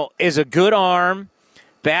 is a good arm.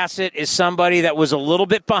 Bassett is somebody that was a little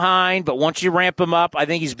bit behind, but once you ramp him up, I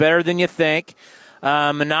think he's better than you think.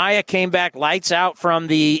 Manaea came back lights out from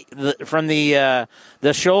the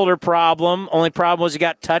shoulder problem. Only problem was he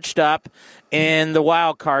got touched up in the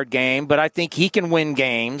wild card game, but I think he can win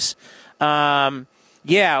games. Whether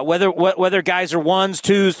guys are 1s,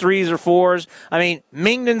 2s, 3s, or 4s. I mean,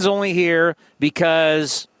 Mingden's only here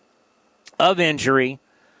because of injury.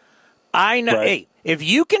 I know. Right. Hey, if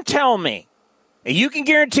you can tell me, you can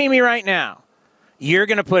guarantee me right now, you're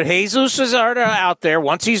going to put Jesus Luzardo out there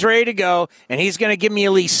once he's ready to go, and he's going to give me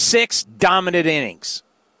at least 6 dominant innings,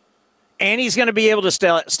 and he's going to be able to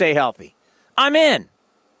stay healthy, I'm in.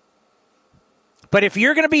 But if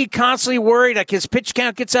you're going to be constantly worried, like his pitch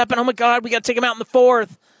count gets up, and oh my God, we got to take him out in the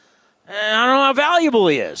 4th, I don't know how valuable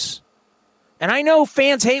he is. And I know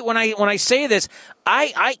fans hate when I say this.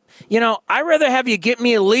 I rather have you get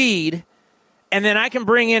me a lead and then I can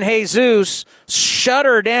bring in Jesus, shut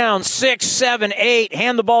her down 6, 7, 8,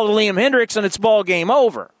 hand the ball to Liam Hendricks, and it's ball game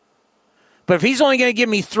over. But if he's only going to give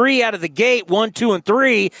me 3 out of the gate, 1, 2, and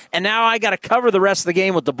 3, and now I got to cover the rest of the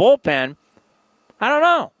game with the bullpen, I don't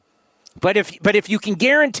know. But if you can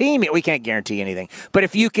guarantee me, we can't guarantee anything. But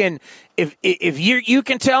if you can, if you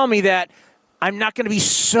can tell me that I'm not going to be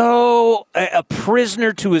so a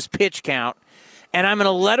prisoner to his pitch count, and I'm going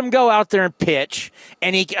to let him go out there and pitch,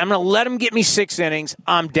 and I'm going to let him get me 6 innings,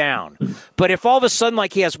 I'm down. But if all of a sudden,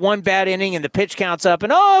 like, he has 1 bad inning and the pitch count's up,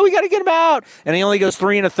 and we got to get him out, and he only goes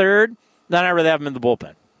 3 1/3, then I'd rather have him in the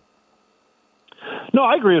bullpen. No,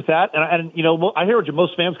 I agree with that, and you know, I hear what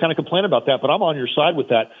most fans kind of complain about that, but I'm on your side with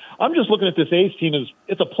that. I'm just looking at this A's team as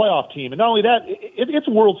it's a playoff team, and not only that, it's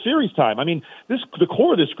World Series time. I mean, the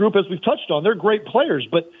core of this group, as we've touched on, they're great players,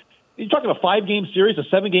 but you're talking a 5-game series, a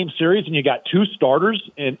 7-game series, and you got 2 starters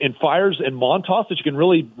in Fiers and Montas that you can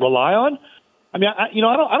really rely on. I mean, I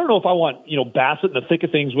don't know if I want Bassett in the thick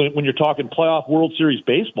of things when you're talking playoff World Series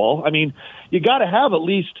baseball. I mean, you got to have at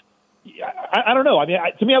least. I don't know. I mean,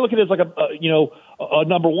 to me, I look at it as like a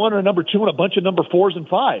number 1 or a number 2 and a bunch of number 4s and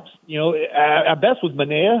 5s. At best with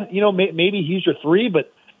Manaea, maybe he's your 3,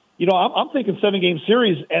 but I'm thinking 7-game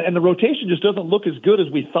series, and the rotation just doesn't look as good as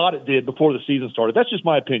we thought it did before the season started. That's just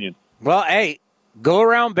my opinion. Well, hey, go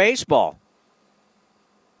around baseball.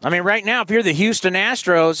 I mean, right now, if you're the Houston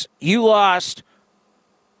Astros, you lost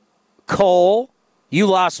Cole, you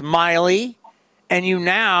lost Miley. And you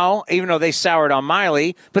now, even though they soured on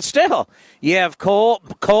Miley, but still, you have Cole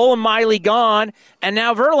and Miley gone, and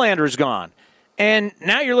now Verlander's gone. And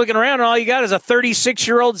now you're looking around, and all you got is a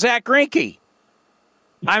 36-year-old Zach Greinke.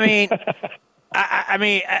 I mean,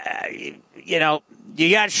 you got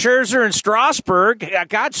Scherzer and Strasburg.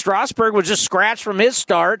 God, Strasburg was just scratched from his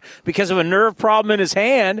start because of a nerve problem in his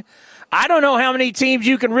hand. I don't know how many teams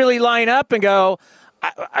you can really line up and go,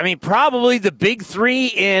 I mean, probably the big 3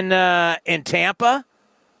 in Tampa.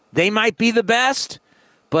 They might be the best,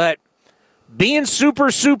 but being super,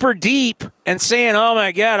 super deep and saying, oh,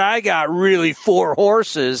 my God, I got really 4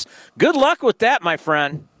 horses, good luck with that, my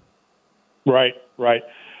friend. Right.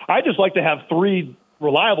 I just like to have 3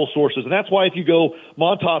 reliable sources, and that's why if you go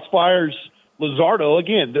Montas, Fiers, Luzardo,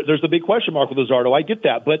 again, there's the big question mark with Luzardo. I get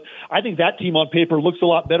that, but I think that team on paper looks a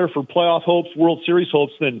lot better for playoff hopes, World Series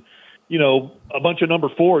hopes than a bunch of number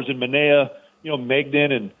 4s in Manaea,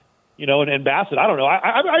 Megden and Bassett. I don't know.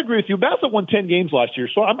 I agree with you. Bassett won 10 games last year,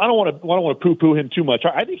 so I don't want to poo-poo him too much.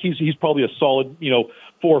 I think he's probably a solid 4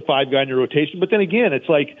 or 5 guy in your rotation. But then again, it's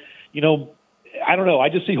like I don't know. I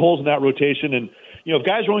just see holes in that rotation, and if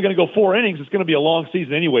guys are only going to go 4 innings, it's going to be a long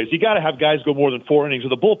season anyways. You got to have guys go more than 4 innings, or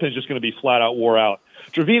the bullpen's just going to be flat out wore out.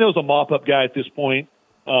 Trevino's a mop-up guy at this point.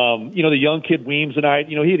 The young kid Weems tonight.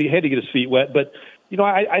 He had to get his feet wet, but.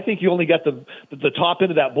 I think you only got the top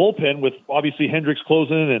end of that bullpen with obviously Hendricks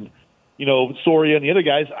closing and, Soria and the other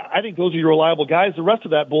guys. I think those are your reliable guys. The rest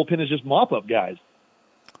of that bullpen is just mop-up guys.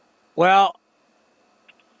 Well,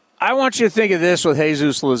 I want you to think of this with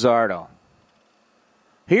Jesus Luzardo.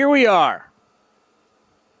 Here we are.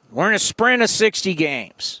 We're in a sprint of 60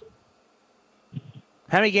 games.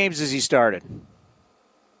 How many games has he started?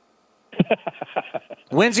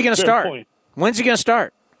 When's he going to start? When's he going to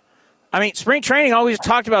start? I mean, spring training always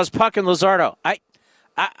talked about his Puck and Luzardo. I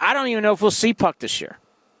don't even know if we'll see Puck this year.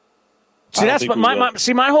 See, that's what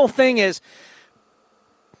my whole thing is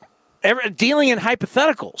dealing in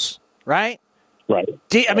hypotheticals, right? Right.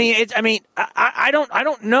 I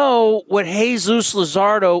don't know what Jesus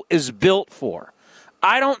Luzardo is built for.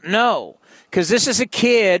 I don't know, because this is a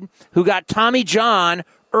kid who got Tommy John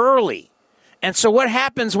early, and so what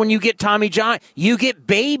happens when you get Tommy John? You get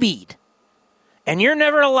babied. And you're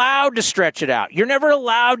never allowed to stretch it out. You're never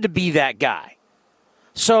allowed to be that guy.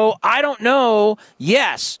 So I don't know.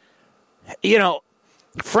 Yes,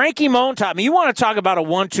 Frankie Montas. I mean, you want to talk about a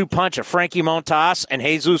 1-2 punch of Frankie Montas and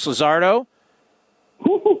Jesus Luzardo?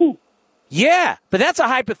 Yeah, but that's a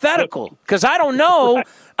hypothetical because I don't know.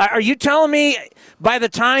 Are you telling me by the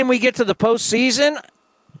time we get to the postseason,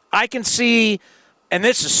 I can see – and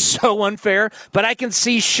this is so unfair, but I can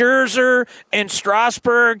see Scherzer and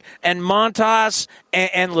Strasburg and Montas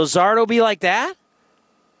and Luzardo be like that?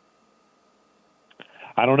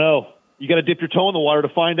 I don't know. You got to dip your toe in the water to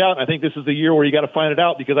find out. I think this is the year where you got to find it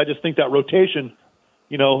out because I just think that rotation,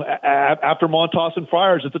 after Montas and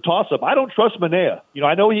Fiers, it's a toss-up. I don't trust Manaea.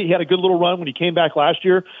 I know he had a good little run when he came back last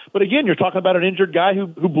year, but again, you're talking about an injured guy who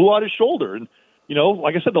blew out his shoulder. And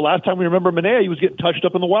like I said, the last time we remember Manaea, he was getting touched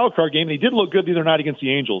up in the wild card game, and he did look good the other night against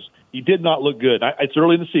the Angels. He did not look good. It's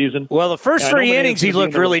early in the season. Well, the first 3 innings, he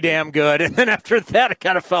looked really damn good, and then after that, it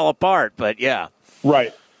kind of fell apart, but yeah.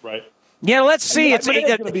 Right. Yeah, let's see.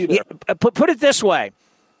 Put it this way.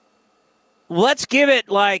 Let's give it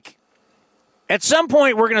at some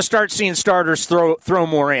point we're going to start seeing starters throw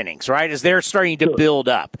more innings, right, as they're starting to build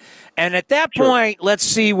up. And at that point, let's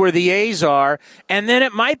see where the A's are. And then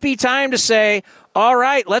it might be time to say, all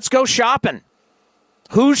right, let's go shopping.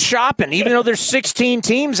 Who's shopping? Even though there's 16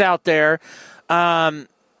 teams out there,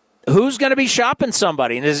 who's going to be shopping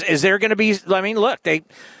somebody? And is there going to be – look,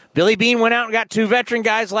 Billy Beane went out and got 2 veteran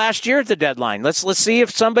guys last year at the deadline. Let's see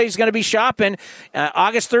if somebody's going to be shopping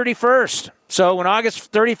August 31st. So when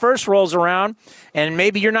August 31st rolls around and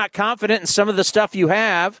maybe you're not confident in some of the stuff you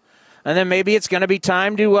have, and then maybe it's going to be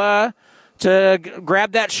time to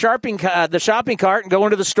grab that the shopping cart and go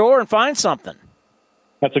into the store and find something.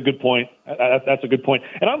 That's a good point. That's a good point.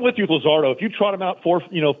 And I'm with you with Luzardo. If you trot him out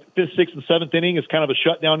 4th, 5th, 6th, and 7th inning as kind of a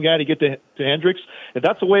shutdown guy to get to Hendricks, if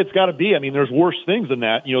that's the way it's got to be, there's worse things than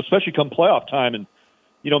that, especially come playoff time. And,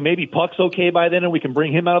 maybe Puck's okay by then and we can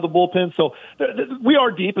bring him out of the bullpen. So we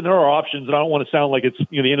are deep and there are options, and I don't want to sound like it's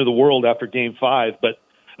the end of the world after Game 5. But,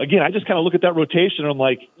 again, I just kind of look at that rotation and I'm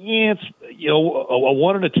like, it's, a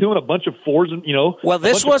 1 and a 2 and a bunch of 4s and, Well,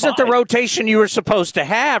 this wasn't the rotation you were supposed to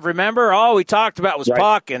have, remember? All we talked about was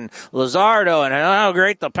Puck and Luzardo and how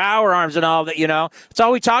great the power arms and all that, It's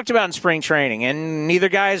all we talked about in spring training, and neither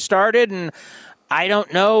guy has started, and I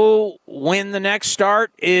don't know when the next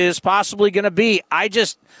start is possibly going to be. I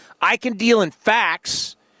can deal in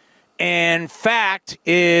facts, and fact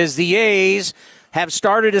is the A's have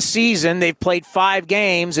started a season. They've played 5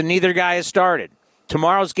 games, and neither guy has started.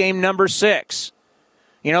 Tomorrow's game number 6.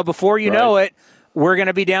 Before you know it, we're going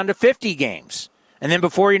to be down to 50 games. And then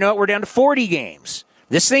before you know it, we're down to 40 games.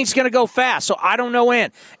 This thing's going to go fast, so I don't know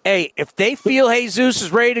when. Hey, if they feel Jesus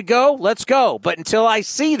is ready to go, let's go. But until I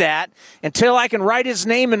see that, until I can write his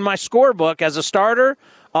name in my scorebook as a starter,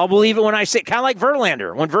 I'll believe it when I see it. Kind of like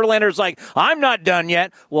Verlander. When Verlander's like, I'm not done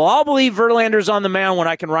yet, well, I'll believe Verlander's on the mound when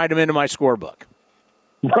I can write him into my scorebook.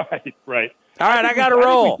 Right. All right, I got to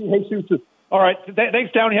roll. All right.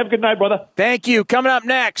 Thanks, Downey. Have a good night, brother. Thank you. Coming up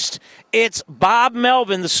next, it's Bob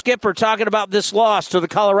Melvin, the skipper, talking about this loss to the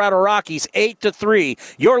Colorado Rockies, 8-3.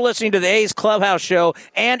 You're listening to the A's Clubhouse Show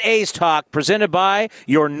and A's Talk, presented by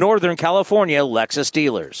your Northern California Lexus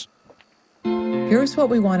dealers. Here's what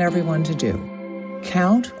we want everyone to do.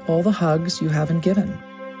 Count all the hugs you haven't given,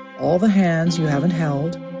 all the hands you haven't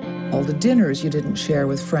held, all the dinners you didn't share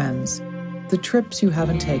with friends, the trips you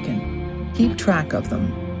haven't taken. Keep track of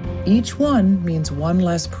them. Each one means one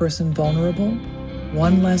less person vulnerable,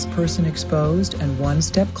 one less person exposed, and one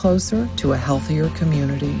step closer to a healthier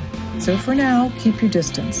community. So for now, keep your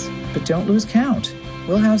distance, but don't lose count.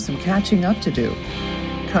 We'll have some catching up to do.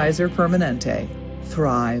 Kaiser Permanente.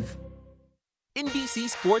 Thrive. NBC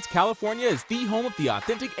Sports California is the home of the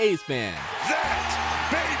authentic A's fan.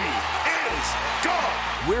 That baby is gone.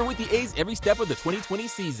 We're with the A's every step of the 2020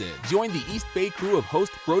 season. Join the East Bay crew of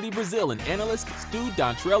host Brody Brazil and analyst Stu,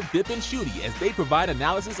 Dontrell, Bip, and Shooty as they provide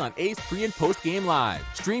analysis on A's pre- and post-game live.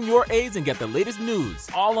 Stream your A's and get the latest news,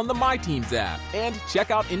 all on the My Teams app. And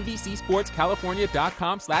check out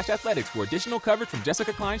NBCSportsCalifornia.com/athletics for additional coverage from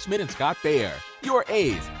Jessica Kleinschmidt and Scott Bayer. Your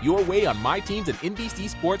A's, your way on My Teams and NBC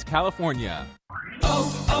Sports California.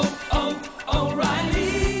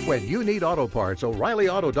 O'Reilly. When you need auto parts,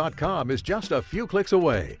 O'ReillyAuto.com is just a few clicks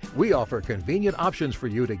away. We offer convenient options for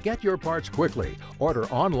you to get your parts quickly. Order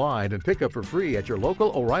online and pick up for free at your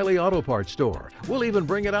local O'Reilly Auto Parts store. We'll even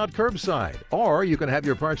bring it out curbside. Or you can have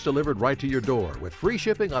your parts delivered right to your door with free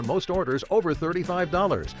shipping on most orders over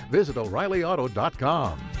 $35. Visit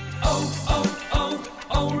O'ReillyAuto.com.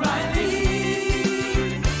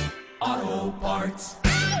 O'Reilly Auto Parts.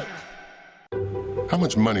 How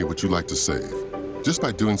much money would you like to save just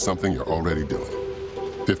by doing something you're already doing?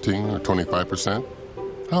 15 or 25%?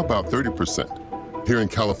 How about 30%? Here in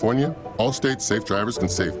California, Allstate safe drivers can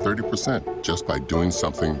save 30% just by doing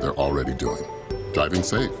something they're already doing. Driving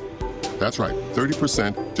safe. That's right,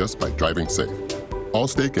 30% just by driving safe.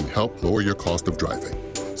 Allstate can help lower your cost of driving.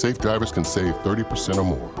 Safe drivers can save 30% or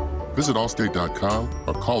more. Visit Allstate.com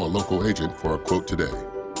or call a local agent for a quote today.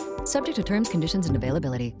 Subject to terms, conditions, and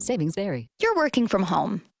availability. Savings vary. You're working from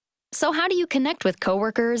home. So how do you connect with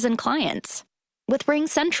coworkers and clients? With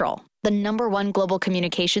RingCentral, the #1 global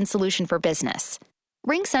communication solution for business.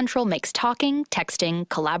 RingCentral makes talking, texting,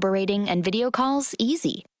 collaborating, and video calls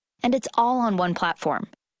easy. And it's all on one platform.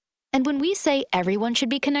 And when we say everyone should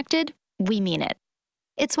be connected, we mean it.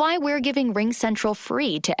 It's why we're giving RingCentral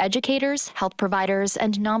free to educators, health providers,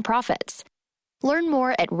 and nonprofits. Learn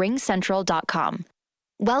more at ringcentral.com.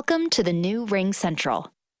 Welcome to the new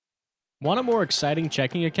RingCentral. Want a more exciting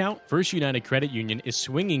checking account? First United Credit Union is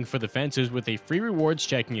swinging for the fences with a free rewards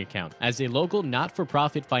checking account. As a local,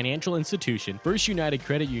 not-for-profit financial institution, First United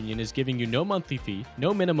Credit Union is giving you no monthly fee,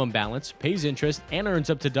 no minimum balance, pays interest, and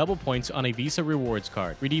earns up to double points on a Visa rewards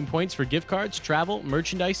card. Redeem points for gift cards, travel,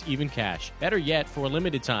 merchandise, even cash. Better yet, for a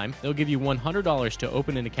limited time, they'll give you $100 to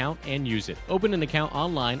open an account and use it. Open an account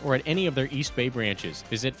online or at any of their East Bay branches.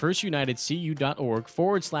 Visit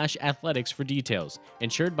firstunitedcu.org/athletics for details.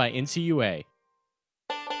 Insured by NCUA.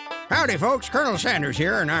 Howdy, folks. Colonel Sanders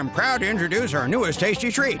here, and I'm proud to introduce our newest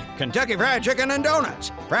tasty treat, Kentucky Fried Chicken and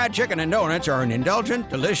Donuts. Fried chicken and donuts are an indulgent,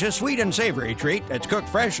 delicious, sweet, and savory treat that's cooked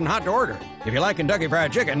fresh and hot to order. If you like Kentucky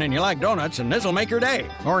Fried Chicken and you like donuts, then this'll make your day,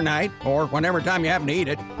 or night, or whenever time you happen to eat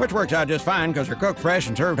it, which works out just fine because they're cooked fresh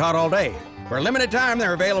and served hot all day. For a limited time,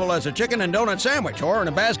 they're available as a chicken and donut sandwich or in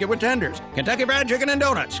a basket with tenders. Kentucky Fried Chicken and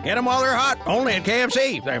Donuts. Get them while they're hot, only at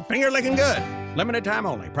KFC. They're finger-licking good. Limited time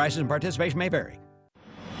only. Prices and participation may vary.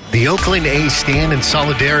 The Oakland A's stand in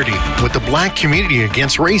solidarity with the black community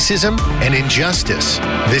against racism and injustice.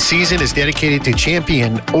 This season is dedicated to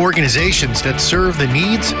champion organizations that serve the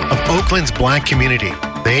needs of Oakland's black community.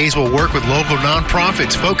 The A's will work with local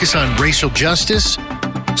nonprofits focused on racial justice,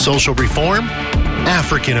 social reform,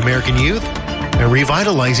 African American youth, and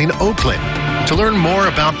revitalizing Oakland. To learn more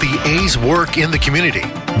about the A's work in the community,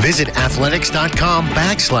 visit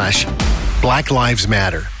athletics.com/Black Lives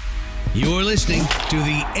Matter. You're listening to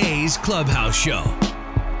the A's Clubhouse Show.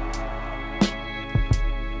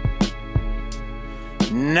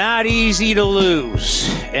 Not easy to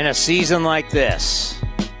lose in a season like this.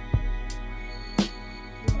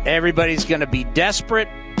 Everybody's going to be desperate.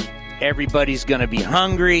 Everybody's going to be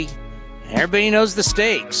hungry. Everybody knows the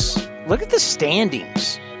stakes. Look at the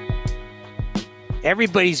standings.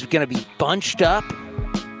 Everybody's going to be bunched up.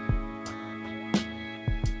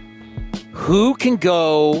 Who can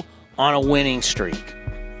go on a winning streak?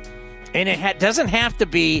 And it doesn't have to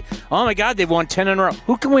be, oh my God, they've won 10 in a row.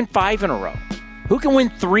 Who can win 5 in a row? Who can win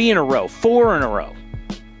 3 in a row, 4 in a row,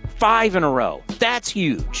 5 in a row? That's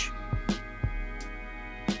huge.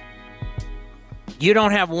 You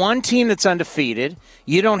don't have one team that's undefeated.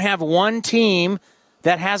 You don't have one team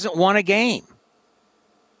that hasn't won a game.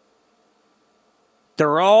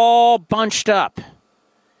 They're all bunched up.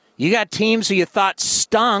 You got teams who you thought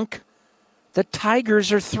stunk. The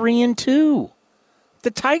Tigers are 3-2.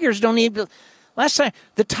 The Tigers don't even. Last time,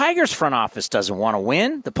 the Tigers front office doesn't want to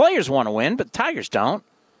win. The players want to win, but the Tigers don't.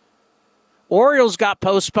 Orioles got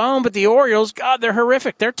postponed, but the Orioles, God, they're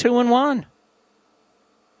horrific. They're 2-1.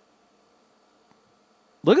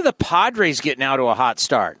 Look at the Padres getting out to a hot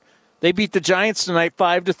start. They beat the Giants tonight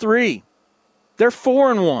 5-3. They're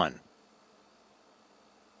 4-1.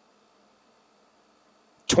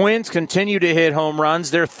 Twins continue to hit home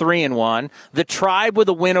runs. They're 3-1. The Tribe with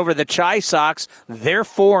a win over the Chi Sox. They're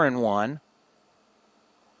 4-1.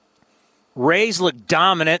 Rays look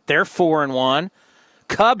dominant. They're 4-1.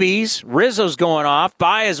 Cubbies, Rizzo's going off.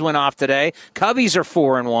 Baez went off today. Cubbies are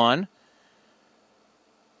 4-1.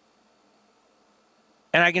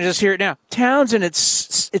 And I can just hear it now. Townsend,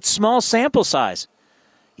 it's small sample size.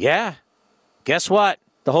 Yeah. Guess what?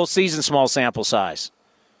 The whole season's small sample size.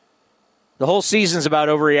 The whole season's about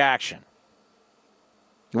overreaction.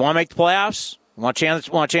 You want to make the playoffs? You want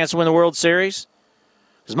a chance to win the World Series?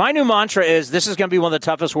 Because my new mantra is this is going to be one of the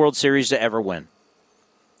toughest World Series to ever win.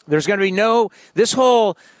 There's going to be this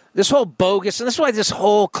whole bogus, and this is why this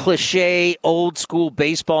whole cliche, old school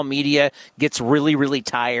baseball media gets really, really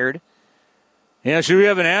tired. You know, should we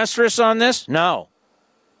have an asterisk on this? No.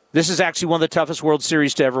 This is actually one of the toughest World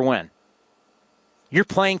Series to ever win. You're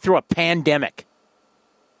playing through a pandemic.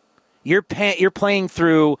 You're playing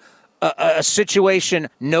through a situation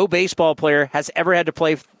no baseball player has ever had to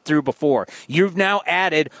play through before. You've now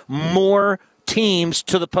added more teams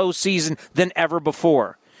to the postseason than ever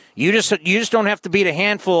before. You just don't have to beat a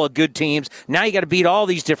handful of good teams. Now you got to beat all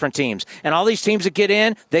these different teams. And all these teams that get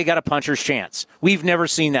in, they got a puncher's chance. We've never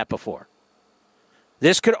seen that before.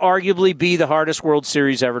 This could arguably be the hardest World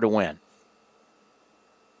Series ever to win.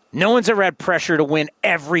 No one's ever had pressure to win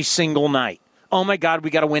every single night. Oh, my God, we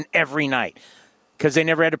got to win every night because they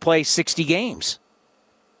never had to play 60 games.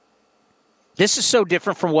 This is so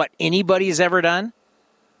different from what anybody has ever done.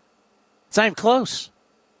 It's not even close.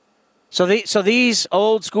 So these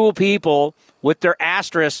old school people with their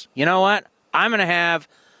asterisks, you know what? I'm going to have,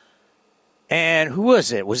 and who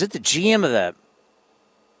was it? Was it the GM of the,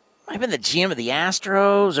 might have been the GM of the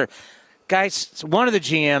Astros or guys, one of the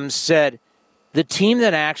GMs said, the team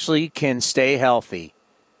that actually can stay healthy.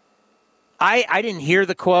 I didn't hear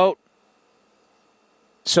the quote,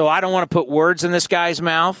 so I don't want to put words in this guy's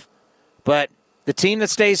mouth, but The team that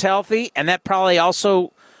stays healthy, and that probably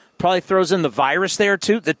throws in the virus there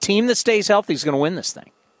too. The team that stays healthy is going to win this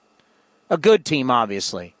thing. A good team,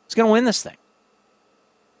 obviously, is going to win this thing.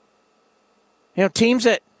 You know, teams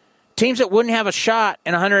that wouldn't have a shot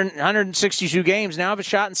in 162 games now have a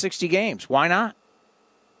shot in 60 games. Why not?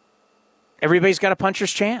 Everybody's got a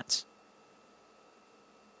puncher's chance.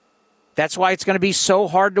 That's why it's going to be so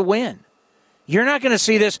hard to win. You're not going to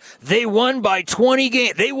see this. They won by 20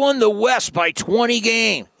 games. They won the West by 20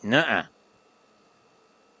 games. Nuh-uh.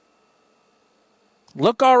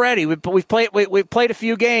 Look already. We've played a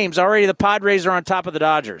few games already. The Padres are on top of the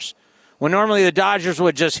Dodgers. When normally the Dodgers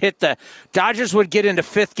would just Dodgers would get into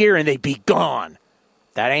fifth gear and they'd be gone.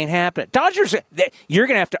 That ain't happening. Dodgers, you're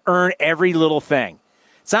going to have to earn every little thing.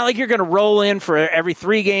 It's not like you're going to roll in for every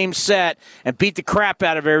 3-game set and beat the crap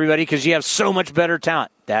out of everybody because you have so much better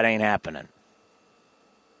talent. That ain't happening.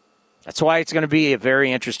 That's why it's going to be a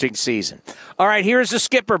very interesting season. All right, here's the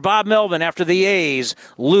skipper, Bob Melvin, after the A's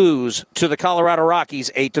lose to the Colorado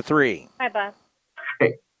Rockies 8-3. Hi, Bob.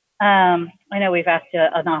 Hey. I know we've asked you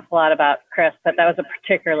an awful lot about Chris, but that was a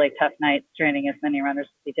particularly tough night, stranding as many runners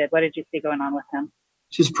as he did. What did you see going on with him?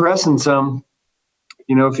 Just pressing some.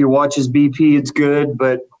 You know, if you watch his BP, it's good,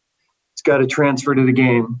 but it's got to transfer to the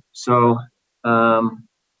game. So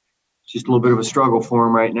just a little bit of a struggle for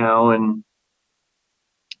him right now, and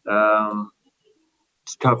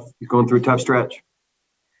it's tough. He's going through a tough stretch.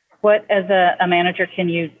 What, as a manager, can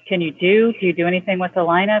you do? Do you do anything with the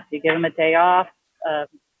lineup? Do you give him a day off?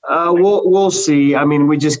 We'll see. I mean,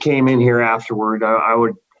 we just came in here afterward. I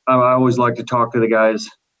always like to talk to the guys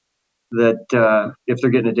that if they're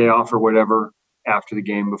getting a day off or whatever after the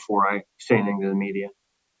game before I say anything to the media.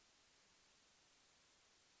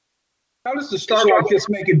 How does the start like this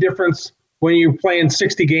make a difference when you're playing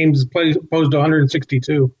 60 games as opposed to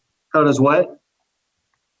 162? How does what?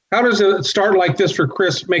 How does a start like this for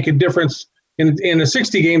Chris make a difference in a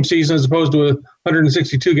 60-game season as opposed to a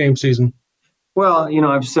 162-game season? Well, you know,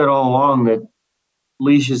 I've said all along that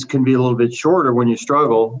leashes can be a little bit shorter when you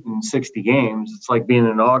struggle in 60 games. It's like being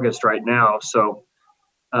in August right now. So,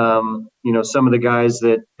 you know, some of the guys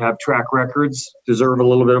that have track records deserve a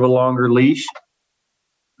little bit of a longer leash.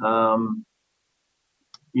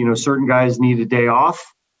 You know, certain guys need a day off,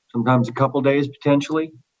 sometimes a couple days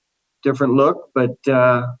potentially. Different look, but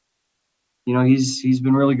you know, he's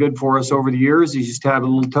been really good for us over the years. He's just had a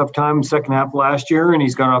little tough time second half last year, and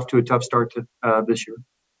he's gone off to a tough start to this year.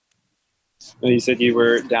 You said you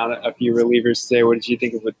were down a few relievers today. What did you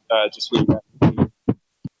think of just what you got?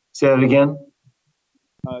 Say that again.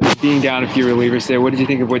 Being down a few relievers today, what did you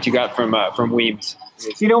think of what you got from Weems?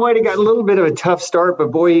 You know what? He got a little bit of a tough start,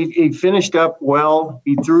 but boy, he finished up well.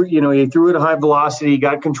 He threw at a high velocity. He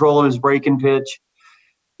got control of his breaking pitch.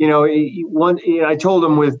 You know, I told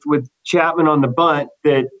him with Chapman on the bunt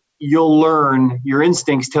that you'll learn, your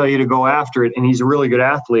instincts tell you to go after it, and he's a really good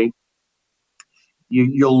athlete.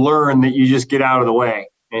 You'll learn that you just get out of the way,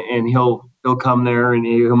 and he'll come there and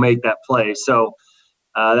he'll make that play. So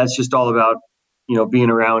that's just all about, you know, being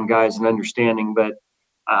around guys and understanding. But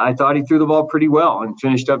I thought he threw the ball pretty well and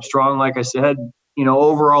finished up strong. Like I said, you know,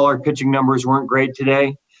 overall our pitching numbers weren't great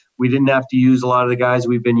today. We didn't have to use a lot of the guys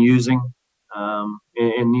we've been using.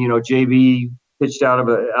 And you know, JB pitched out of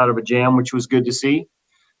a jam, which was good to see.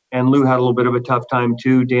 And Lou had a little bit of a tough time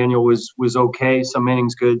too. Daniel was okay. Some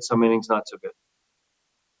innings good, some innings not so good.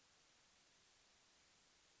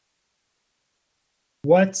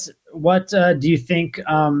 What do you think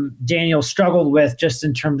Daniel struggled with just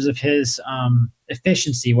in terms of his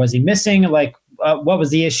efficiency? Was he missing? Like, what was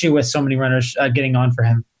the issue with so many runners getting on for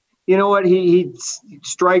him? You know what? He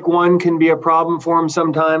strike one can be a problem for him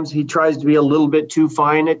sometimes. He tries to be a little bit too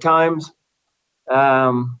fine at times.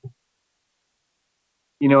 You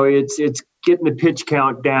know, it's getting the pitch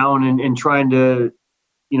count down and trying to,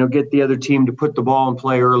 you know, get the other team to put the ball in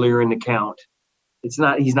play earlier in the count. He's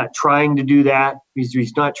not trying to do that.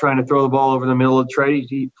 He's not trying to throw the ball over the middle of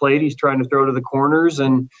the plate. He's trying to throw to the corners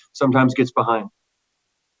and sometimes gets behind.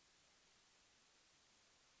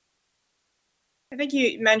 I think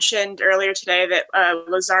you mentioned earlier today that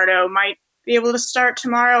Luzardo might be able to start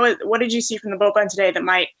tomorrow. What did you see from the bullpen today that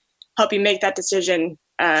might help you make that decision?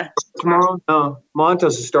 Tomorrow? No,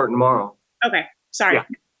 Montas is starting tomorrow. Okay, sorry, yeah.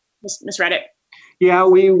 Misread it. Yeah,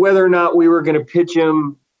 whether or not we were going to pitch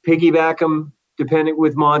him, piggyback him, depending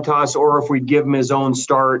with Montas, or if we'd give him his own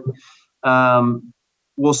start.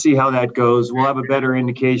 We'll see how that goes. We'll have a better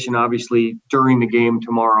indication, obviously, during the game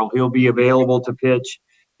tomorrow. He'll be available to pitch.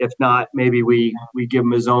 If not, maybe we give him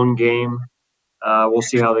his own game. We'll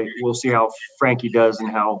see how Frankie does and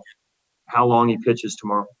how long he pitches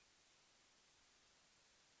tomorrow.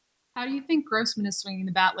 How do you think Grossman is swinging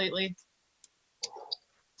the bat lately?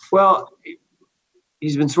 Well,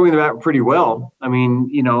 he's been swinging the bat pretty well. I mean,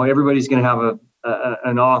 everybody's going to have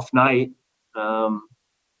an off night.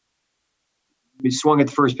 He swung at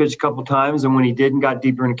the first pitch a couple times, and when he did and got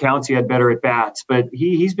deeper into counts, he had better at bats. But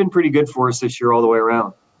he's been pretty good for us this year all the way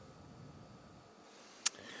around.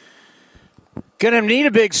 Going to need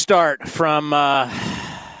a big start from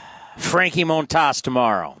Frankie Montas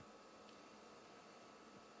tomorrow.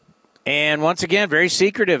 And once again, very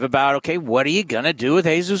secretive about, okay, what are you going to do with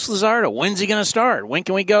Jesus Luzardo? When's he going to start? When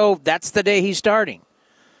can we go? That's the day he's starting.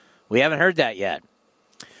 We haven't heard that yet.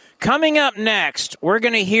 Coming up next, we're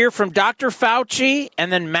going to hear from Dr. Fauci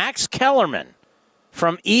and then Max Kellerman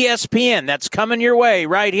from ESPN. That's coming your way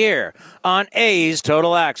right here on A's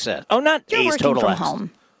Total Access. Oh, not You're A's working Total from Access. home.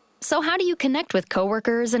 So how do you connect with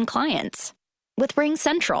coworkers and clients? With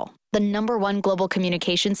RingCentral, the #1 global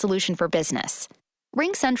communication solution for business.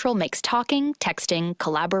 RingCentral makes talking, texting,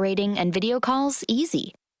 collaborating, and video calls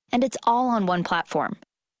easy. And it's all on one platform.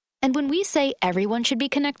 And when we say everyone should be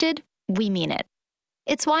connected, we mean it.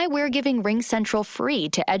 It's why we're giving RingCentral free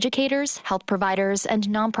to educators, health providers, and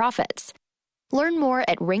nonprofits. Learn more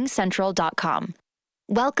at ringcentral.com.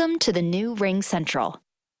 Welcome to the new RingCentral.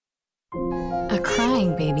 A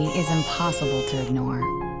crying baby is impossible to ignore,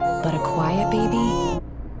 but a quiet baby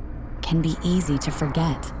can be easy to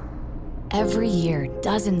forget. Every year,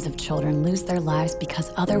 dozens of children lose their lives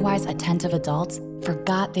because otherwise attentive adults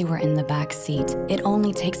forgot they were in the back seat. It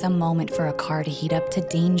only takes a moment for a car to heat up to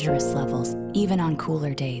dangerous levels, even on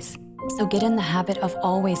cooler days. So get in the habit of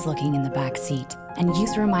always looking in the back seat and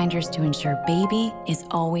use reminders to ensure baby is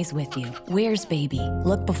always with you. Where's baby?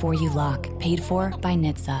 Look before you lock. Paid for by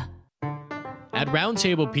NHTSA. At Round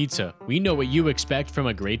Table Pizza, we know what you expect from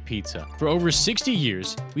a great pizza. For over 60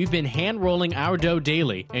 years, we've been hand-rolling our dough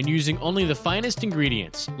daily and using only the finest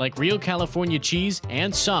ingredients, like real California cheese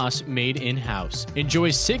and sauce made in-house. Enjoy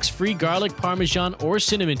 6 free garlic parmesan or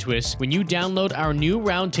cinnamon twists when you download our new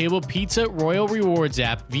Round Table Pizza Royal Rewards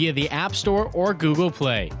app via the App Store or Google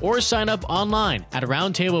Play. Or sign up online at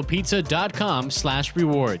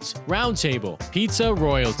roundtablepizza.com/rewards. Round Table, pizza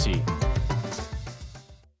royalty.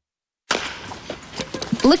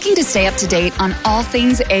 Looking to stay up to date on all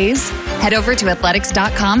things A's? Head over to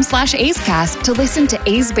athletics.com/A'scast to listen to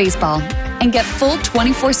A's baseball and get full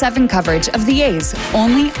 24/7 coverage of the A's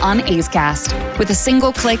only on A's Cast. With a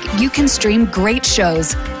single click, you can stream great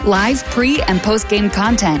shows, live pre- and post-game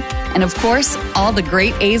content, and of course, all the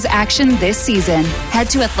great A's action this season. Head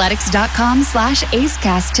to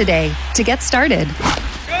athletics.com/A'scast today to get started.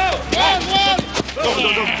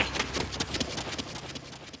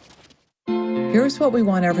 Here's what we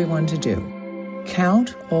want everyone to do.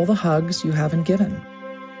 Count all the hugs you haven't given,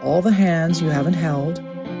 all the hands you haven't held,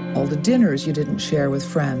 all the dinners you didn't share with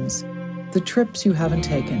friends, the trips you haven't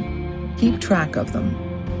taken. Keep track of them.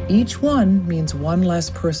 Each one means one less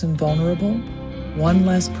person vulnerable, one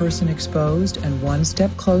less person exposed, and one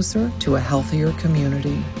step closer to a healthier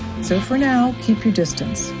community. So for now, keep your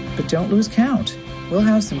distance, but don't lose count. We'll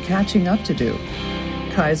have some catching up to do.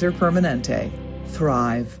 Kaiser Permanente.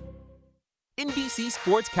 Thrive. NBC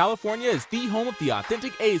Sports California is the home of the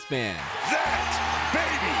authentic A's fan. That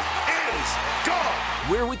baby is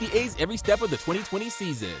gone. We're with the A's every step of the 2020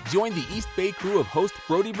 season. Join the East Bay crew of host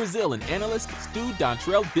Brody Brazil and analyst Stu,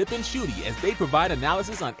 Dontrell, Bip, and Shooty as they provide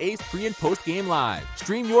analysis on A's pre- and post-game live.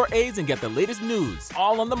 Stream your A's and get the latest news,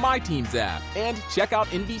 all on the My Teams app. And check out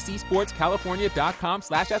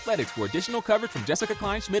NBCSportsCalifornia.com/athletics for additional coverage from Jessica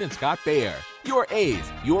Kleinschmidt and Scott Bayer. Your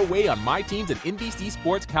A's, your way on My Teams and NBC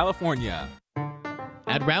Sports California.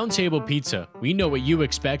 At Round Table Pizza, we know what you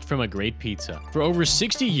expect from a great pizza. For over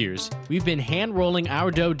 60 years, we've been hand-rolling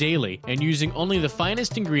our dough daily and using only the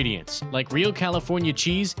finest ingredients, like real California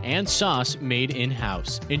cheese and sauce made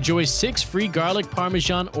in-house. Enjoy 6 free garlic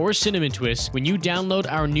parmesan or cinnamon twists when you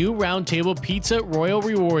download our new Round Table Pizza Royal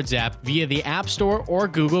Rewards app via the App Store or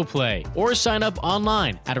Google Play. Or sign up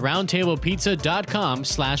online at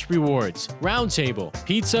roundtablepizza.com/rewards. Round Table,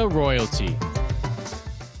 pizza royalty.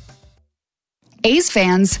 A's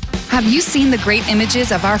fans, have you seen the great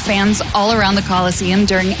images of our fans all around the Coliseum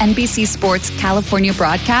during NBC Sports California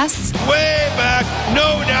broadcasts? Way back,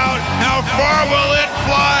 no doubt. How far will it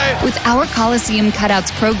fly? With our Coliseum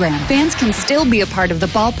Cutouts program, fans can still be a part of the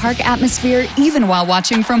ballpark atmosphere even while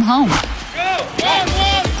watching from home.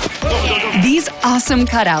 These awesome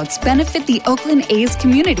cutouts benefit the Oakland A's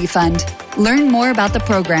Community Fund. Learn more about the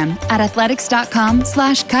program at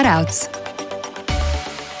athletics.com/cutouts.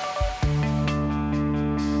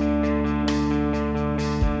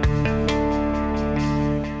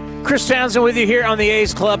 Chris Townsend with you here on the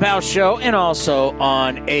A's Clubhouse Show and also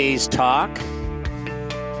on A's Talk.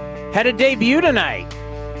 Had a debut tonight.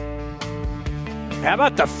 How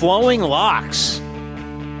about the flowing locks?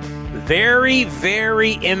 Very,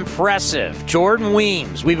 very impressive. Jordan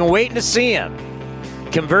Weems, we've been waiting to see him.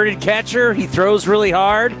 Converted catcher, he throws really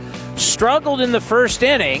hard. Struggled in the first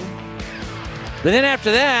inning. But then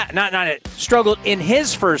after that, struggled in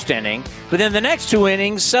his first inning, but then the next 2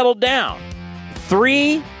 innings settled down.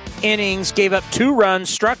 3 innings, gave up 2 runs,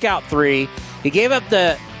 struck out 3. He gave up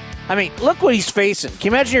look what he's facing. Can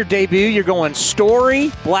you imagine your debut? You're going Story,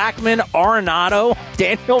 Blackmon, Arenado,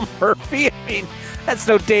 Daniel Murphy. I mean, that's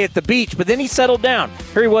no day at the beach. But then he settled down.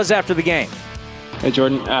 Here he was after the game. Hey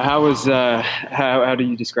Jordan, how do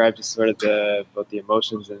you describe just sort of both the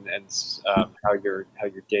emotions and how your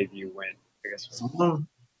debut went? I guess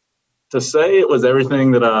to say it was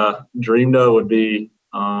everything that I dreamed of would be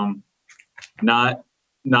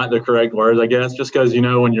not the correct words, I guess. Just because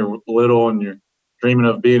when you're little and you're dreaming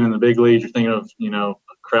of being in the big leagues, you're thinking of a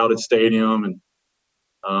crowded stadium and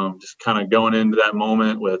just kind of going into that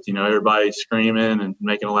moment with everybody screaming and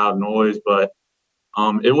making a loud noise. But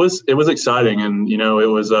it was exciting, and it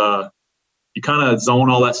was you kind of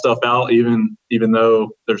zone all that stuff out, even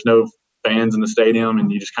though there's no fans in the stadium,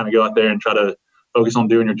 and you just kind of go out there and try to focus on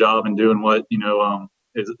doing your job and doing what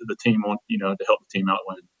is the team want to help the team out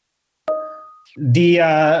win.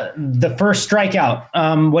 The first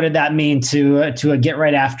strikeout, what did that mean to get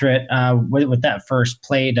right after it with that first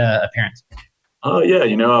plate appearance? I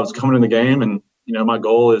was coming in the game, and my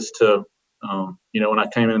goal is to when I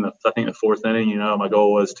came in I think the 4th inning, my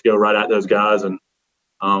goal was to go right at those guys and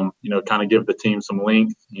kind of give the team some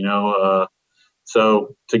length,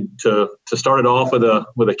 so to start it off with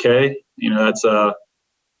a K,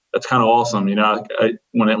 that's kind of awesome.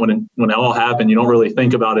 When it all happened, you don't really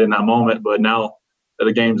think about it in that moment, but now that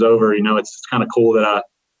the game's over, it's kind of cool that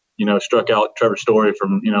I, struck out Trevor Story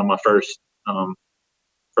from, my first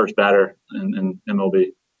batter in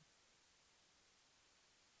MLB.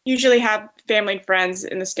 Usually have family and friends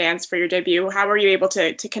in the stands for your debut. How were you able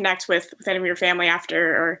to connect with any of your family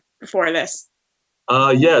after or before this? So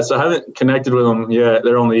I haven't connected with them yet.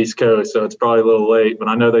 They're on the East Coast, so it's probably a little late, but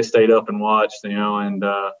I know they stayed up and watched,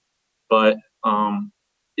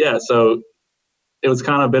 so it was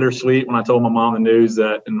kind of bittersweet when I told my mom the news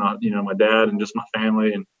that, and my dad and just my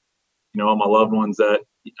family and, all my loved ones that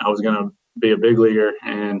I was going to be a big leaguer.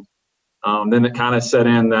 And then it kind of set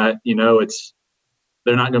in that,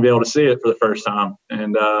 they're not going to be able to see it for the first time.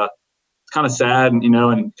 And it's kind of sad, and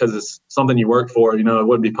because it's something you work for, it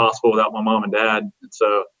wouldn't be possible without my mom and dad. And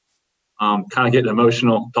so kind of getting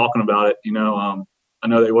emotional talking about it. I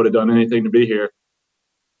know they would have done anything to be here.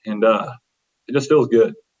 And it just feels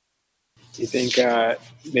good. Do you think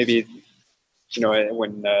maybe,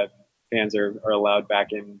 when fans are allowed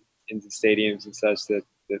back into stadiums and such, that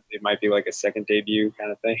it might be like a second debut kind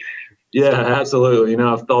of thing? Yeah, absolutely.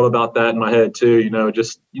 I've thought about that in my head too.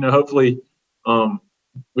 Hopefully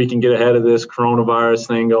we can get ahead of this coronavirus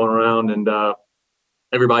thing going around, and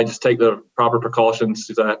everybody just take the proper precautions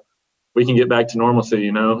so that we can get back to normalcy,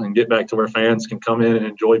 and get back to where fans can come in and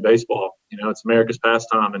enjoy baseball. It's America's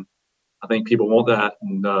pastime, and I think people want that,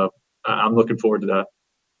 and I'm looking forward to that.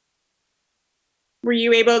 Were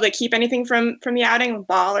you able to keep anything from the outing,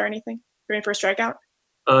 ball or anything, for your first strikeout?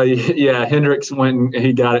 Yeah, Hendricks went and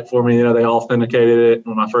he got it for me. They authenticated it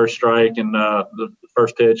with my first strike and the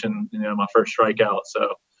first pitch and my first strikeout.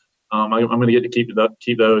 So I'm going to get to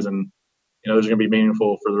keep those, and those are going to be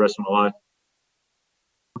meaningful for the rest of my life.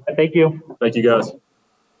 Thank you. Thank you, guys.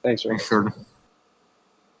 Thanks, Jordan.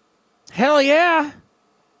 Hell yeah.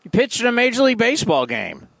 You pitched in a Major League Baseball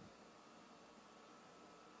game.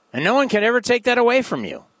 And no one can ever take that away from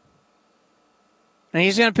you. And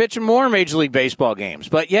he's going to pitch in more Major League Baseball games.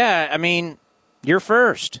 But, yeah, you're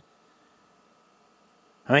first.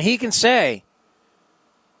 He can say,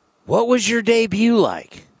 what was your debut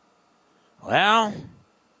like? Well,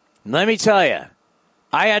 let me tell you,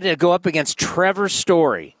 I had to go up against Trevor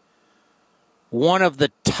Story, one of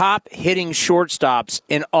the top hitting shortstops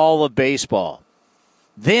in all of baseball.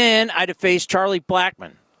 Then I had to face Charlie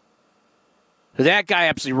Blackmon, who that guy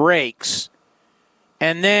absolutely rakes.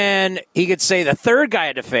 And then he could say the third guy I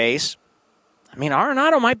had to face,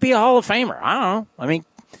 Arenado might be a Hall of Famer. I don't know.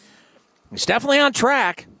 He's definitely on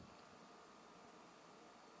track.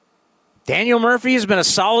 Daniel Murphy has been a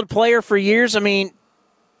solid player for years.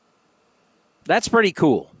 That's pretty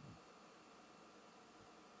cool.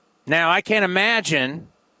 Now, I can't imagine.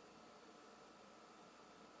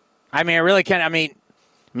 I really can't.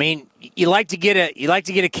 You like to get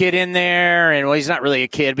a kid in there, and he's not really a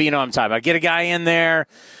kid, but you know what I'm talking about. Get a guy in there,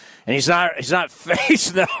 And he's not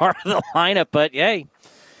facing the heart of the lineup, but hey,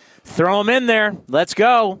 throw him in there. Let's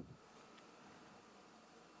go.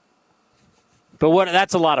 But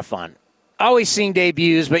that's a lot of fun. Always seeing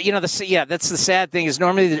debuts, but that's the sad thing is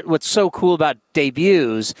normally what's so cool about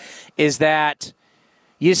debuts is that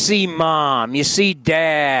you see mom, you see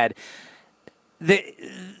dad.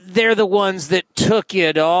 They're the ones that took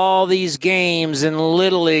you to all these games in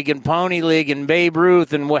Little League and Pony League and Babe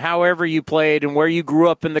Ruth and however you played and where you grew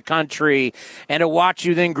up in the country, and to watch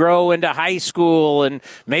you then grow into high school, and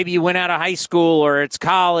maybe you went out of high school or it's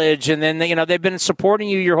college, and then they've been supporting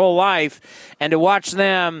you your whole life, and to watch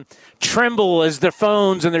them tremble as their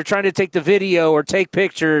phones and they're trying to take the video or take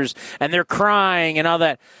pictures and they're crying and all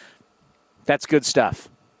that. That's good stuff.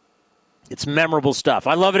 It's memorable stuff.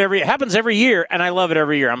 I love it it happens every year, and I love it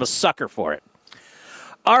every year. I'm a sucker for it.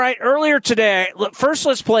 All right, earlier today, first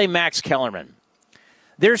let's play Max Kellerman.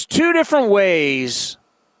 There's two different ways.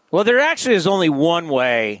 Well, there actually is only one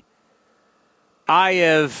way I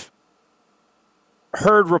have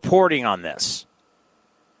heard reporting on this.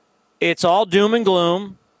 It's all doom and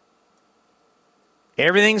gloom.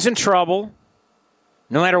 Everything's in trouble.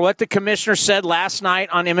 No matter what the commissioner said last night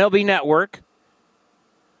on MLB Network.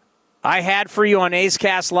 I had for you on A's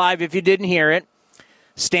Cast Live, if you didn't hear it,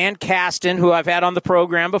 Stan Kasten, who I've had on the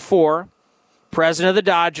program before, president of the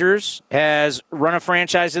Dodgers, has run a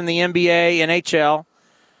franchise in the NBA, NHL.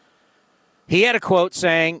 He had a quote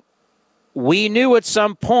saying, "We knew at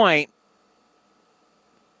some point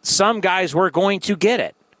some guys were going to get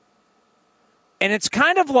it." And it's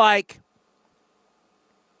kind of like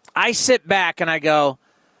I sit back and I go,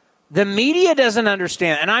 the media doesn't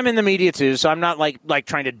understand, and I'm in the media too, so I'm not like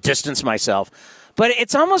trying to distance myself. But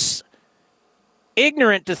it's almost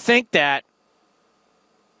ignorant to think that,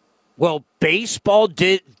 well, baseball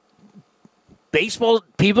people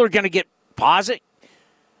are going to get positive.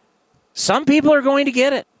 Some people are going to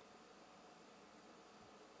get it.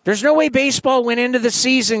 There's no way baseball went into the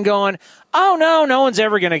season going, oh, no one's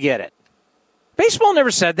ever going to get it. Baseball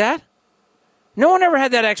never said that. No one ever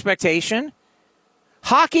had that expectation.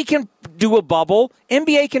 Hockey can do a bubble.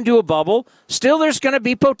 NBA can do a bubble. Still, there's going to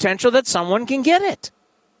be potential that someone can get it.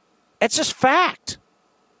 It's just fact.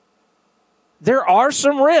 There are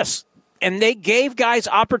some risks, and they gave guys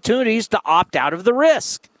opportunities to opt out of the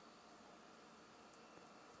risk.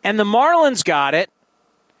 And the Marlins got it,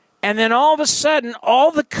 and then all of a sudden, all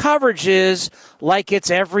the coverage is like it's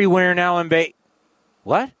everywhere now in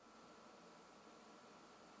What?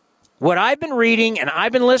 What I've been reading and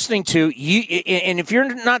I've been listening to, and if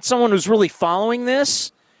you're not someone who's really following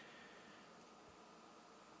this,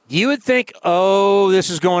 you would think, oh, this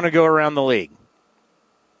is going to go around the league.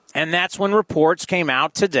 And that's when reports came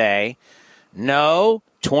out today. No,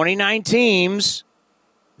 29 teams,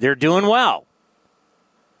 they're doing well.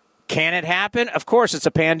 Can it happen? Of course, it's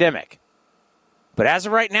a pandemic. But as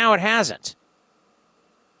of right now, it hasn't.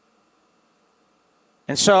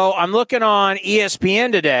 And so I'm looking on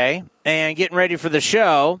ESPN today and getting ready for the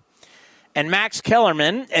show, and Max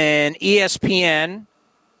Kellerman, an ESPN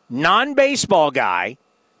non-baseball guy,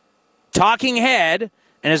 talking head,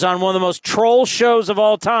 and is on one of the most troll shows of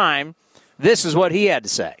all time. This is what he had to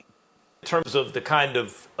say. In terms of the kind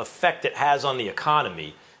of effect it has on the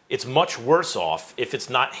economy, it's much worse off if it's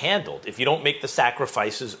not handled, if you don't make the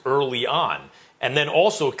sacrifices early on, and then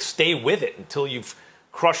also stay with it until you've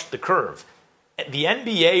crushed the curve. The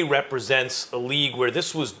NBA represents a league where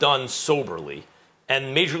this was done soberly,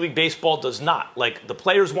 and Major League Baseball does not. Like, the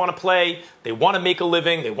players want to play, they want to make a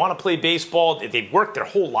living, they want to play baseball, they've worked their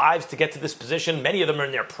whole lives to get to this position. Many of them are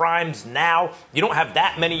in their primes now. You don't have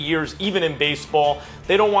that many years, even in baseball.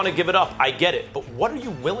 They don't want to give it up. I get it. But what are you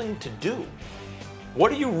willing to do?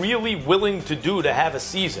 What are you really willing to do to have a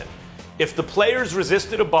season? If the players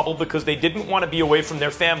resisted a bubble because they didn't want to be away from their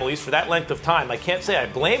families for that length of time, I can't say I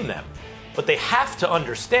blame them. But they have to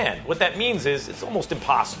understand what that means is it's almost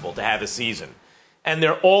impossible to have a season. And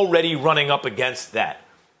they're already running up against that.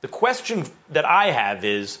 The question that I have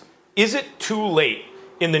is it too late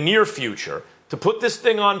in the near future to put this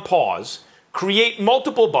thing on pause, create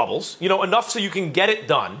multiple bubbles, enough so you can get it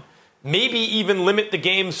done, maybe even limit the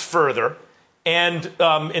games further, and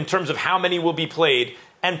in terms of how many will be played,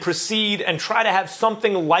 and proceed and try to have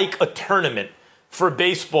something like a tournament for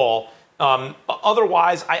baseball.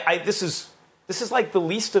 Otherwise, this is like the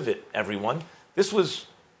least of it, everyone. This was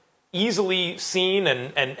easily seen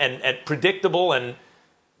and predictable, and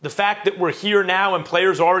the fact that we're here now and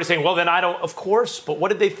players are already saying, well, then I don't, of course, but what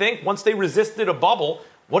did they think? Once they resisted a bubble,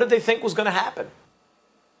 what did they think was going to happen?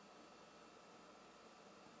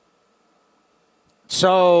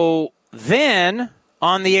 So then,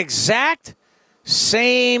 on the exact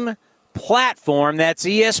same platform, that's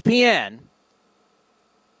ESPN.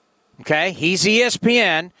 Okay, he's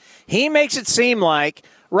ESPN. He makes it seem like,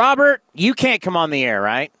 Robert, you can't come on the air,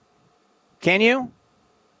 right? Can you?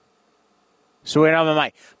 So we don't have a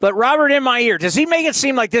mic. But Robert, in my ear, does he make it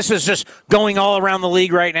seem like this is just going all around the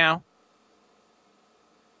league right now?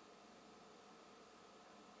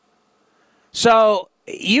 So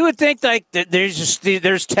you would think like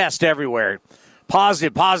there's tests everywhere.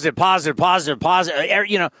 Positive.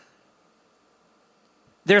 You know,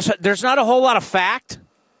 there's not a whole lot of fact.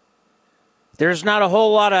 There's not a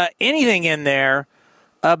whole lot of anything in there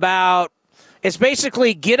about, it's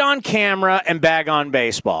basically get on camera and bag on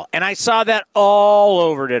baseball. And I saw that all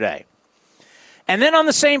over today. And then on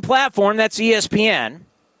the same platform, that's ESPN,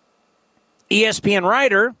 ESPN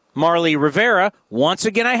writer Marly Rivera, once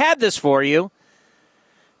again, I had this for you.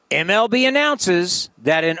 MLB announces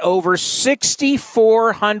that in over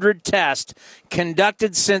 6,400 tests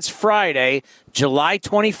conducted since Friday, July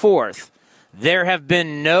 24th, there have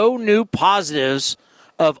been no new positives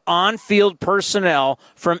of on-field personnel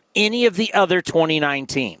from any of the other 29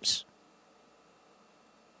 teams.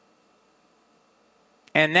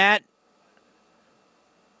 And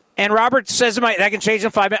Robert says that can change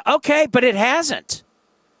in 5 minutes. Okay, but it hasn't.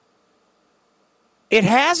 It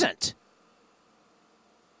hasn't.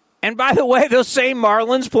 And by the way, those same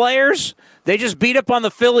Marlins players, they just beat up on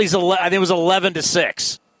the Phillies, I think it was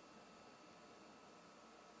 11-6.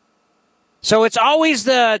 So it's always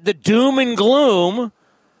the doom and gloom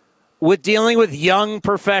with dealing with young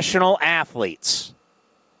professional athletes.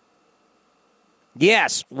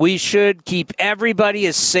 Yes, we should keep everybody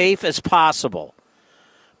as safe as possible.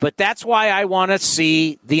 But that's why I want to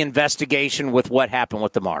see the investigation with what happened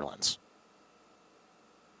with the Marlins.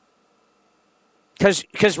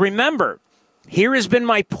 Because remember, here has been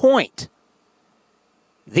my point.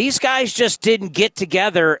 These guys just didn't get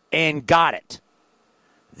together and got it.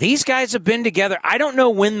 These guys have been together. I don't know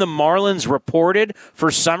when the Marlins reported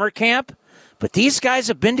for summer camp, but these guys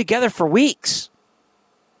have been together for weeks.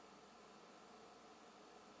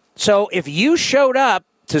 So if you showed up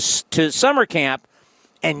to summer camp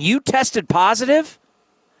and you tested positive,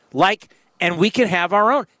 and we can have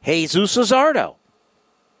our own, Jesus Luzardo.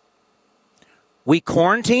 We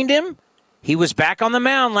quarantined him. He was back on the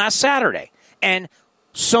mound last Saturday. And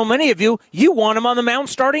so many of you want him on the mound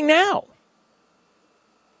starting now.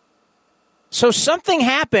 So something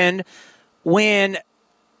happened when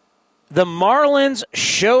the Marlins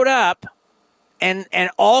showed up and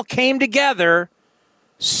all came together.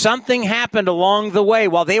 Something happened along the way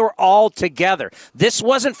while they were all together. This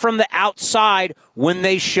wasn't from the outside when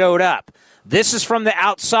they showed up. This is from the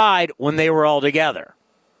outside when they were all together,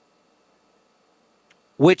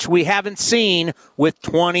 which we haven't seen with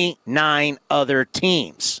 29 other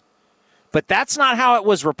teams. But that's not how it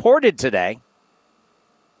was reported today.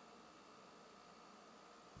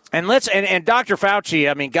 And Dr.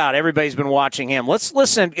 Fauci, I mean, God, everybody's been watching him. Let's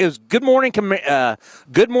listen. It was Good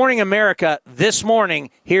Morning America this morning.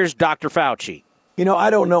 Here's Dr. Fauci. You know, I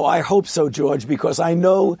don't know. I hope so, George, because I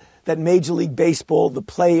know that Major League Baseball, the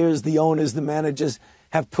players, the owners, the managers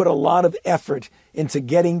have put a lot of effort into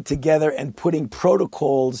getting together and putting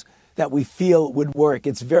protocols that we feel would work.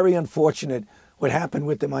 It's very unfortunate what happened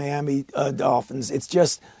with the Miami Dolphins. It's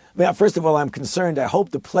just, first of all, I'm concerned. I hope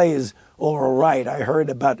the players are all right. I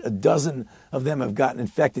heard about a dozen of them have gotten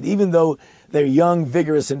infected. Even though they're young,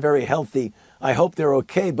 vigorous, and very healthy, I hope they're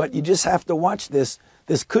okay. But you just have to watch this.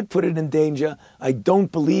 This could put it in danger. I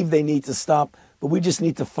don't believe they need to stop, but we just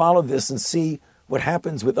need to follow this and see what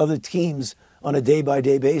happens with other teams on a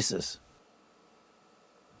day-by-day basis.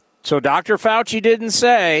 So Dr. Fauci didn't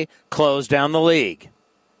say close down the league.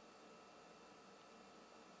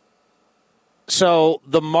 So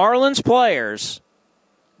the Marlins players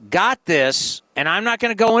got this, and I'm not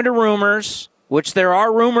going to go into rumors, which there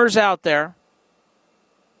are rumors out there.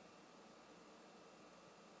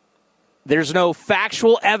 There's no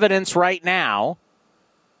factual evidence right now,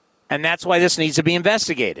 and that's why this needs to be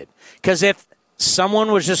investigated. Because if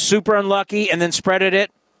someone was just super unlucky and then spreaded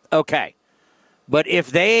it, okay. But if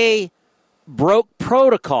they broke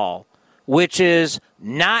protocol, which is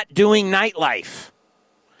not doing nightlife,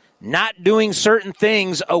 not doing certain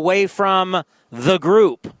things away from the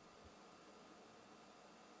group.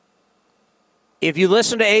 If you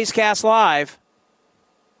listen to A's Cast Live,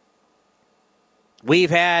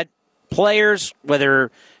 we've had players,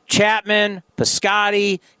 whether Chapman,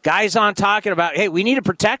 Piscotty, guys on talking about, hey, we need to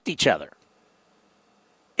protect each other.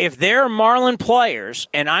 If they're Marlin players,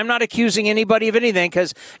 and I'm not accusing anybody of anything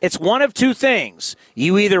because it's one of two things.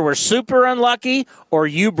 You either were super unlucky or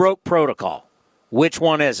you broke protocol. Which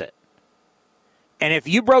one is it? And if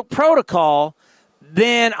you broke protocol,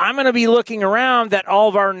 then I'm going to be looking around at all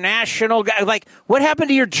of our national guys. Like, what happened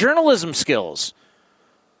to your journalism skills?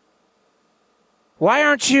 Why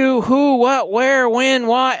aren't you who, what, where, when,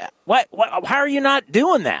 why? What? How are you not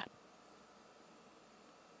doing that?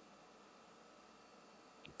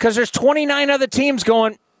 Because there's 29 other teams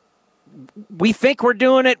going, we think we're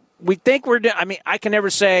doing it. We think we're doing. I mean, I can never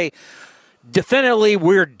say definitively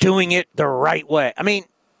we're doing it the right way. I mean,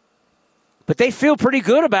 but they feel pretty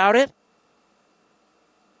good about it.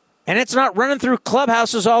 And it's not running through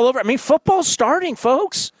clubhouses all over. I mean, football's starting,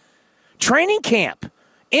 folks. Training camp,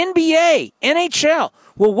 NBA, NHL.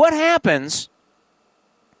 Well, what happens,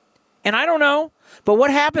 and I don't know, but what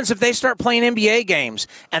happens if they start playing NBA games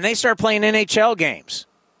and they start playing NHL games?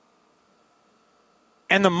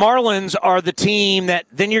 And the Marlins are the team that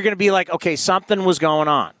then you're going to be like, okay, something was going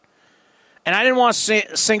on. And I didn't want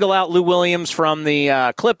to single out Lou Williams from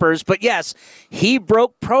the Clippers, but yes, he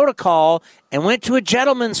broke protocol and went to a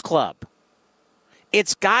gentleman's club.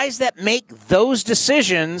 It's guys that make those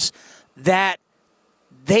decisions that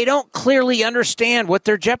they don't clearly understand what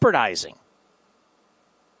they're jeopardizing.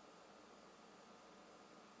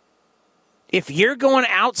 If you're going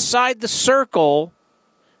outside the circle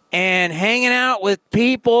and hanging out with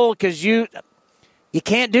people because you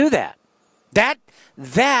can't do that.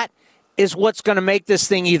 That is what's going to make this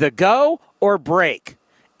thing either go or break,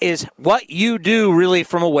 is what you do really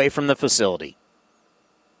from away from the facility.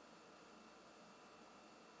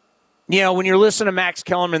 You know, when you're listening to Max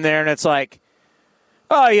Kellerman there and it's like,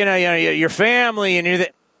 oh, you know, your family and you're the...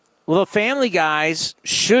 Well, the family guys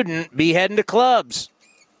shouldn't be heading to clubs.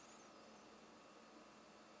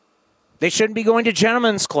 They shouldn't be going to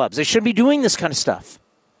gentlemen's clubs. They shouldn't be doing this kind of stuff.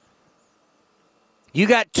 You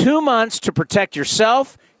got 2 months to protect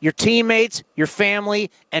yourself, your teammates, your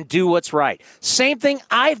family, and do what's right. Same thing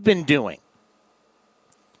I've been doing.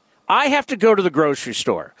 I have to go to the grocery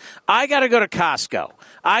store. I got to go to Costco.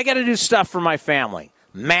 I got to do stuff for my family.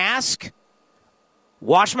 Mask,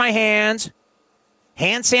 wash my hands,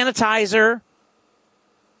 hand sanitizer.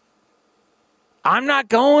 I'm not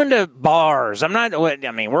going to bars. I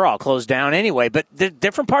mean, we're all closed down anyway, but the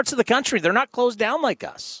different parts of the country, they're not closed down like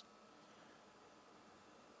us.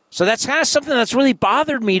 So that's kind of something that's really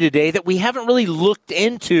bothered me today that we haven't really looked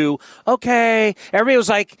into. Okay, everybody was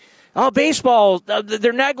like, oh, baseball,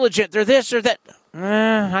 they're negligent, they're this or that.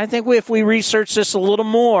 I think if we research this a little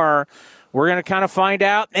more, we're going to kind of find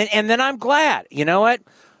out. And then I'm glad. You know what?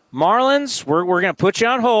 Marlins, we're going to put you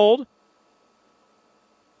on hold.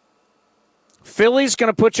 Philly's going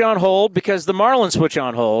to put you on hold because the Marlins put you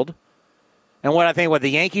on hold. And the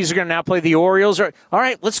Yankees are going to now play the Orioles. All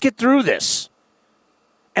right, let's get through this.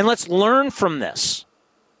 And let's learn from this.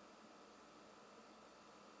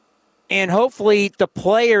 And hopefully the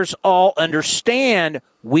players all understand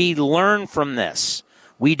we learn from this.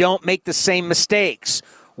 We don't make the same mistakes.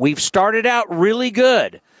 We've started out really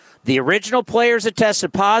good. The original players that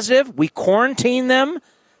tested positive, we quarantined them.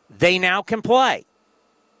 They now can play.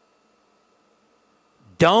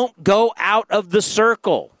 Don't go out of the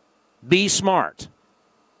circle. Be smart.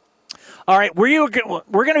 All right, we're going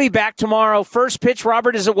to be back tomorrow. First pitch,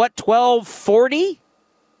 Robert, is at what, 12:40?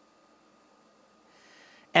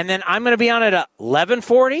 And then I'm going to be on at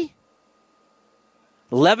 11:40?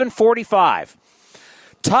 11:45.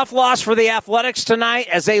 Tough loss for the Athletics tonight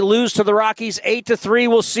as they lose to the Rockies 8-3.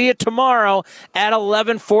 We'll see you tomorrow at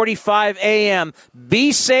 11:45 a.m.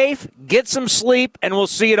 Be safe, get some sleep, and we'll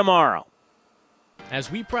see you tomorrow. As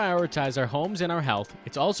we prioritize our homes and our health,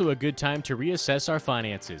 it's also a good time to reassess our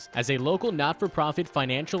finances. As a local not-for-profit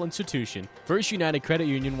financial institution, First United Credit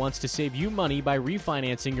Union wants to save you money by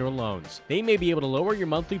refinancing your loans. They may be able to lower your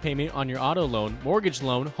monthly payment on your auto loan, mortgage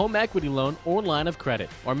loan, home equity loan, or line of credit.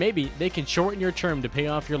 Or maybe they can shorten your term to pay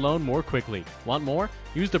off your loan more quickly. Want more?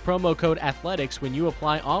 Use the promo code ATHLETICS when you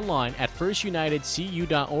apply online at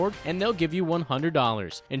firstunitedcu.org and they'll give you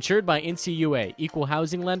 $100. Insured by NCUA, Equal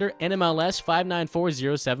Housing Lender, NMLS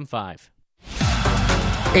 594075.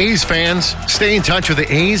 A's fans, stay in touch with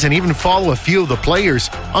the A's and even follow a few of the players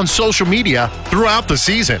on social media throughout the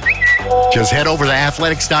season. Just head over to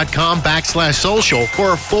athletics.com/social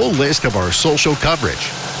for a full list of our social coverage.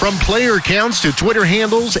 From player accounts to Twitter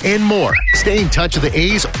handles and more. Stay in touch with the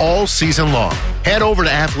A's all season long. Head over to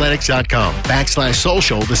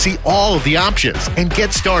athletics.com/social to see all of the options and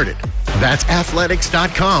get started. That's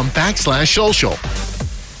athletics.com/social.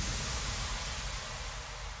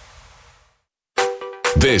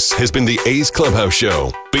 This has been the A's Clubhouse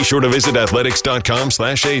Show. Be sure to visit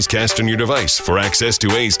athletics.com/A'sCast on your device for access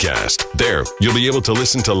to A's Cast. There, you'll be able to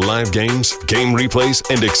listen to live games, game replays,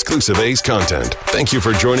 and exclusive A's content. Thank you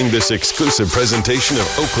for joining this exclusive presentation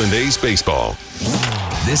of Oakland A's baseball.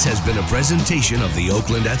 This has been a presentation of the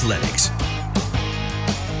Oakland Athletics.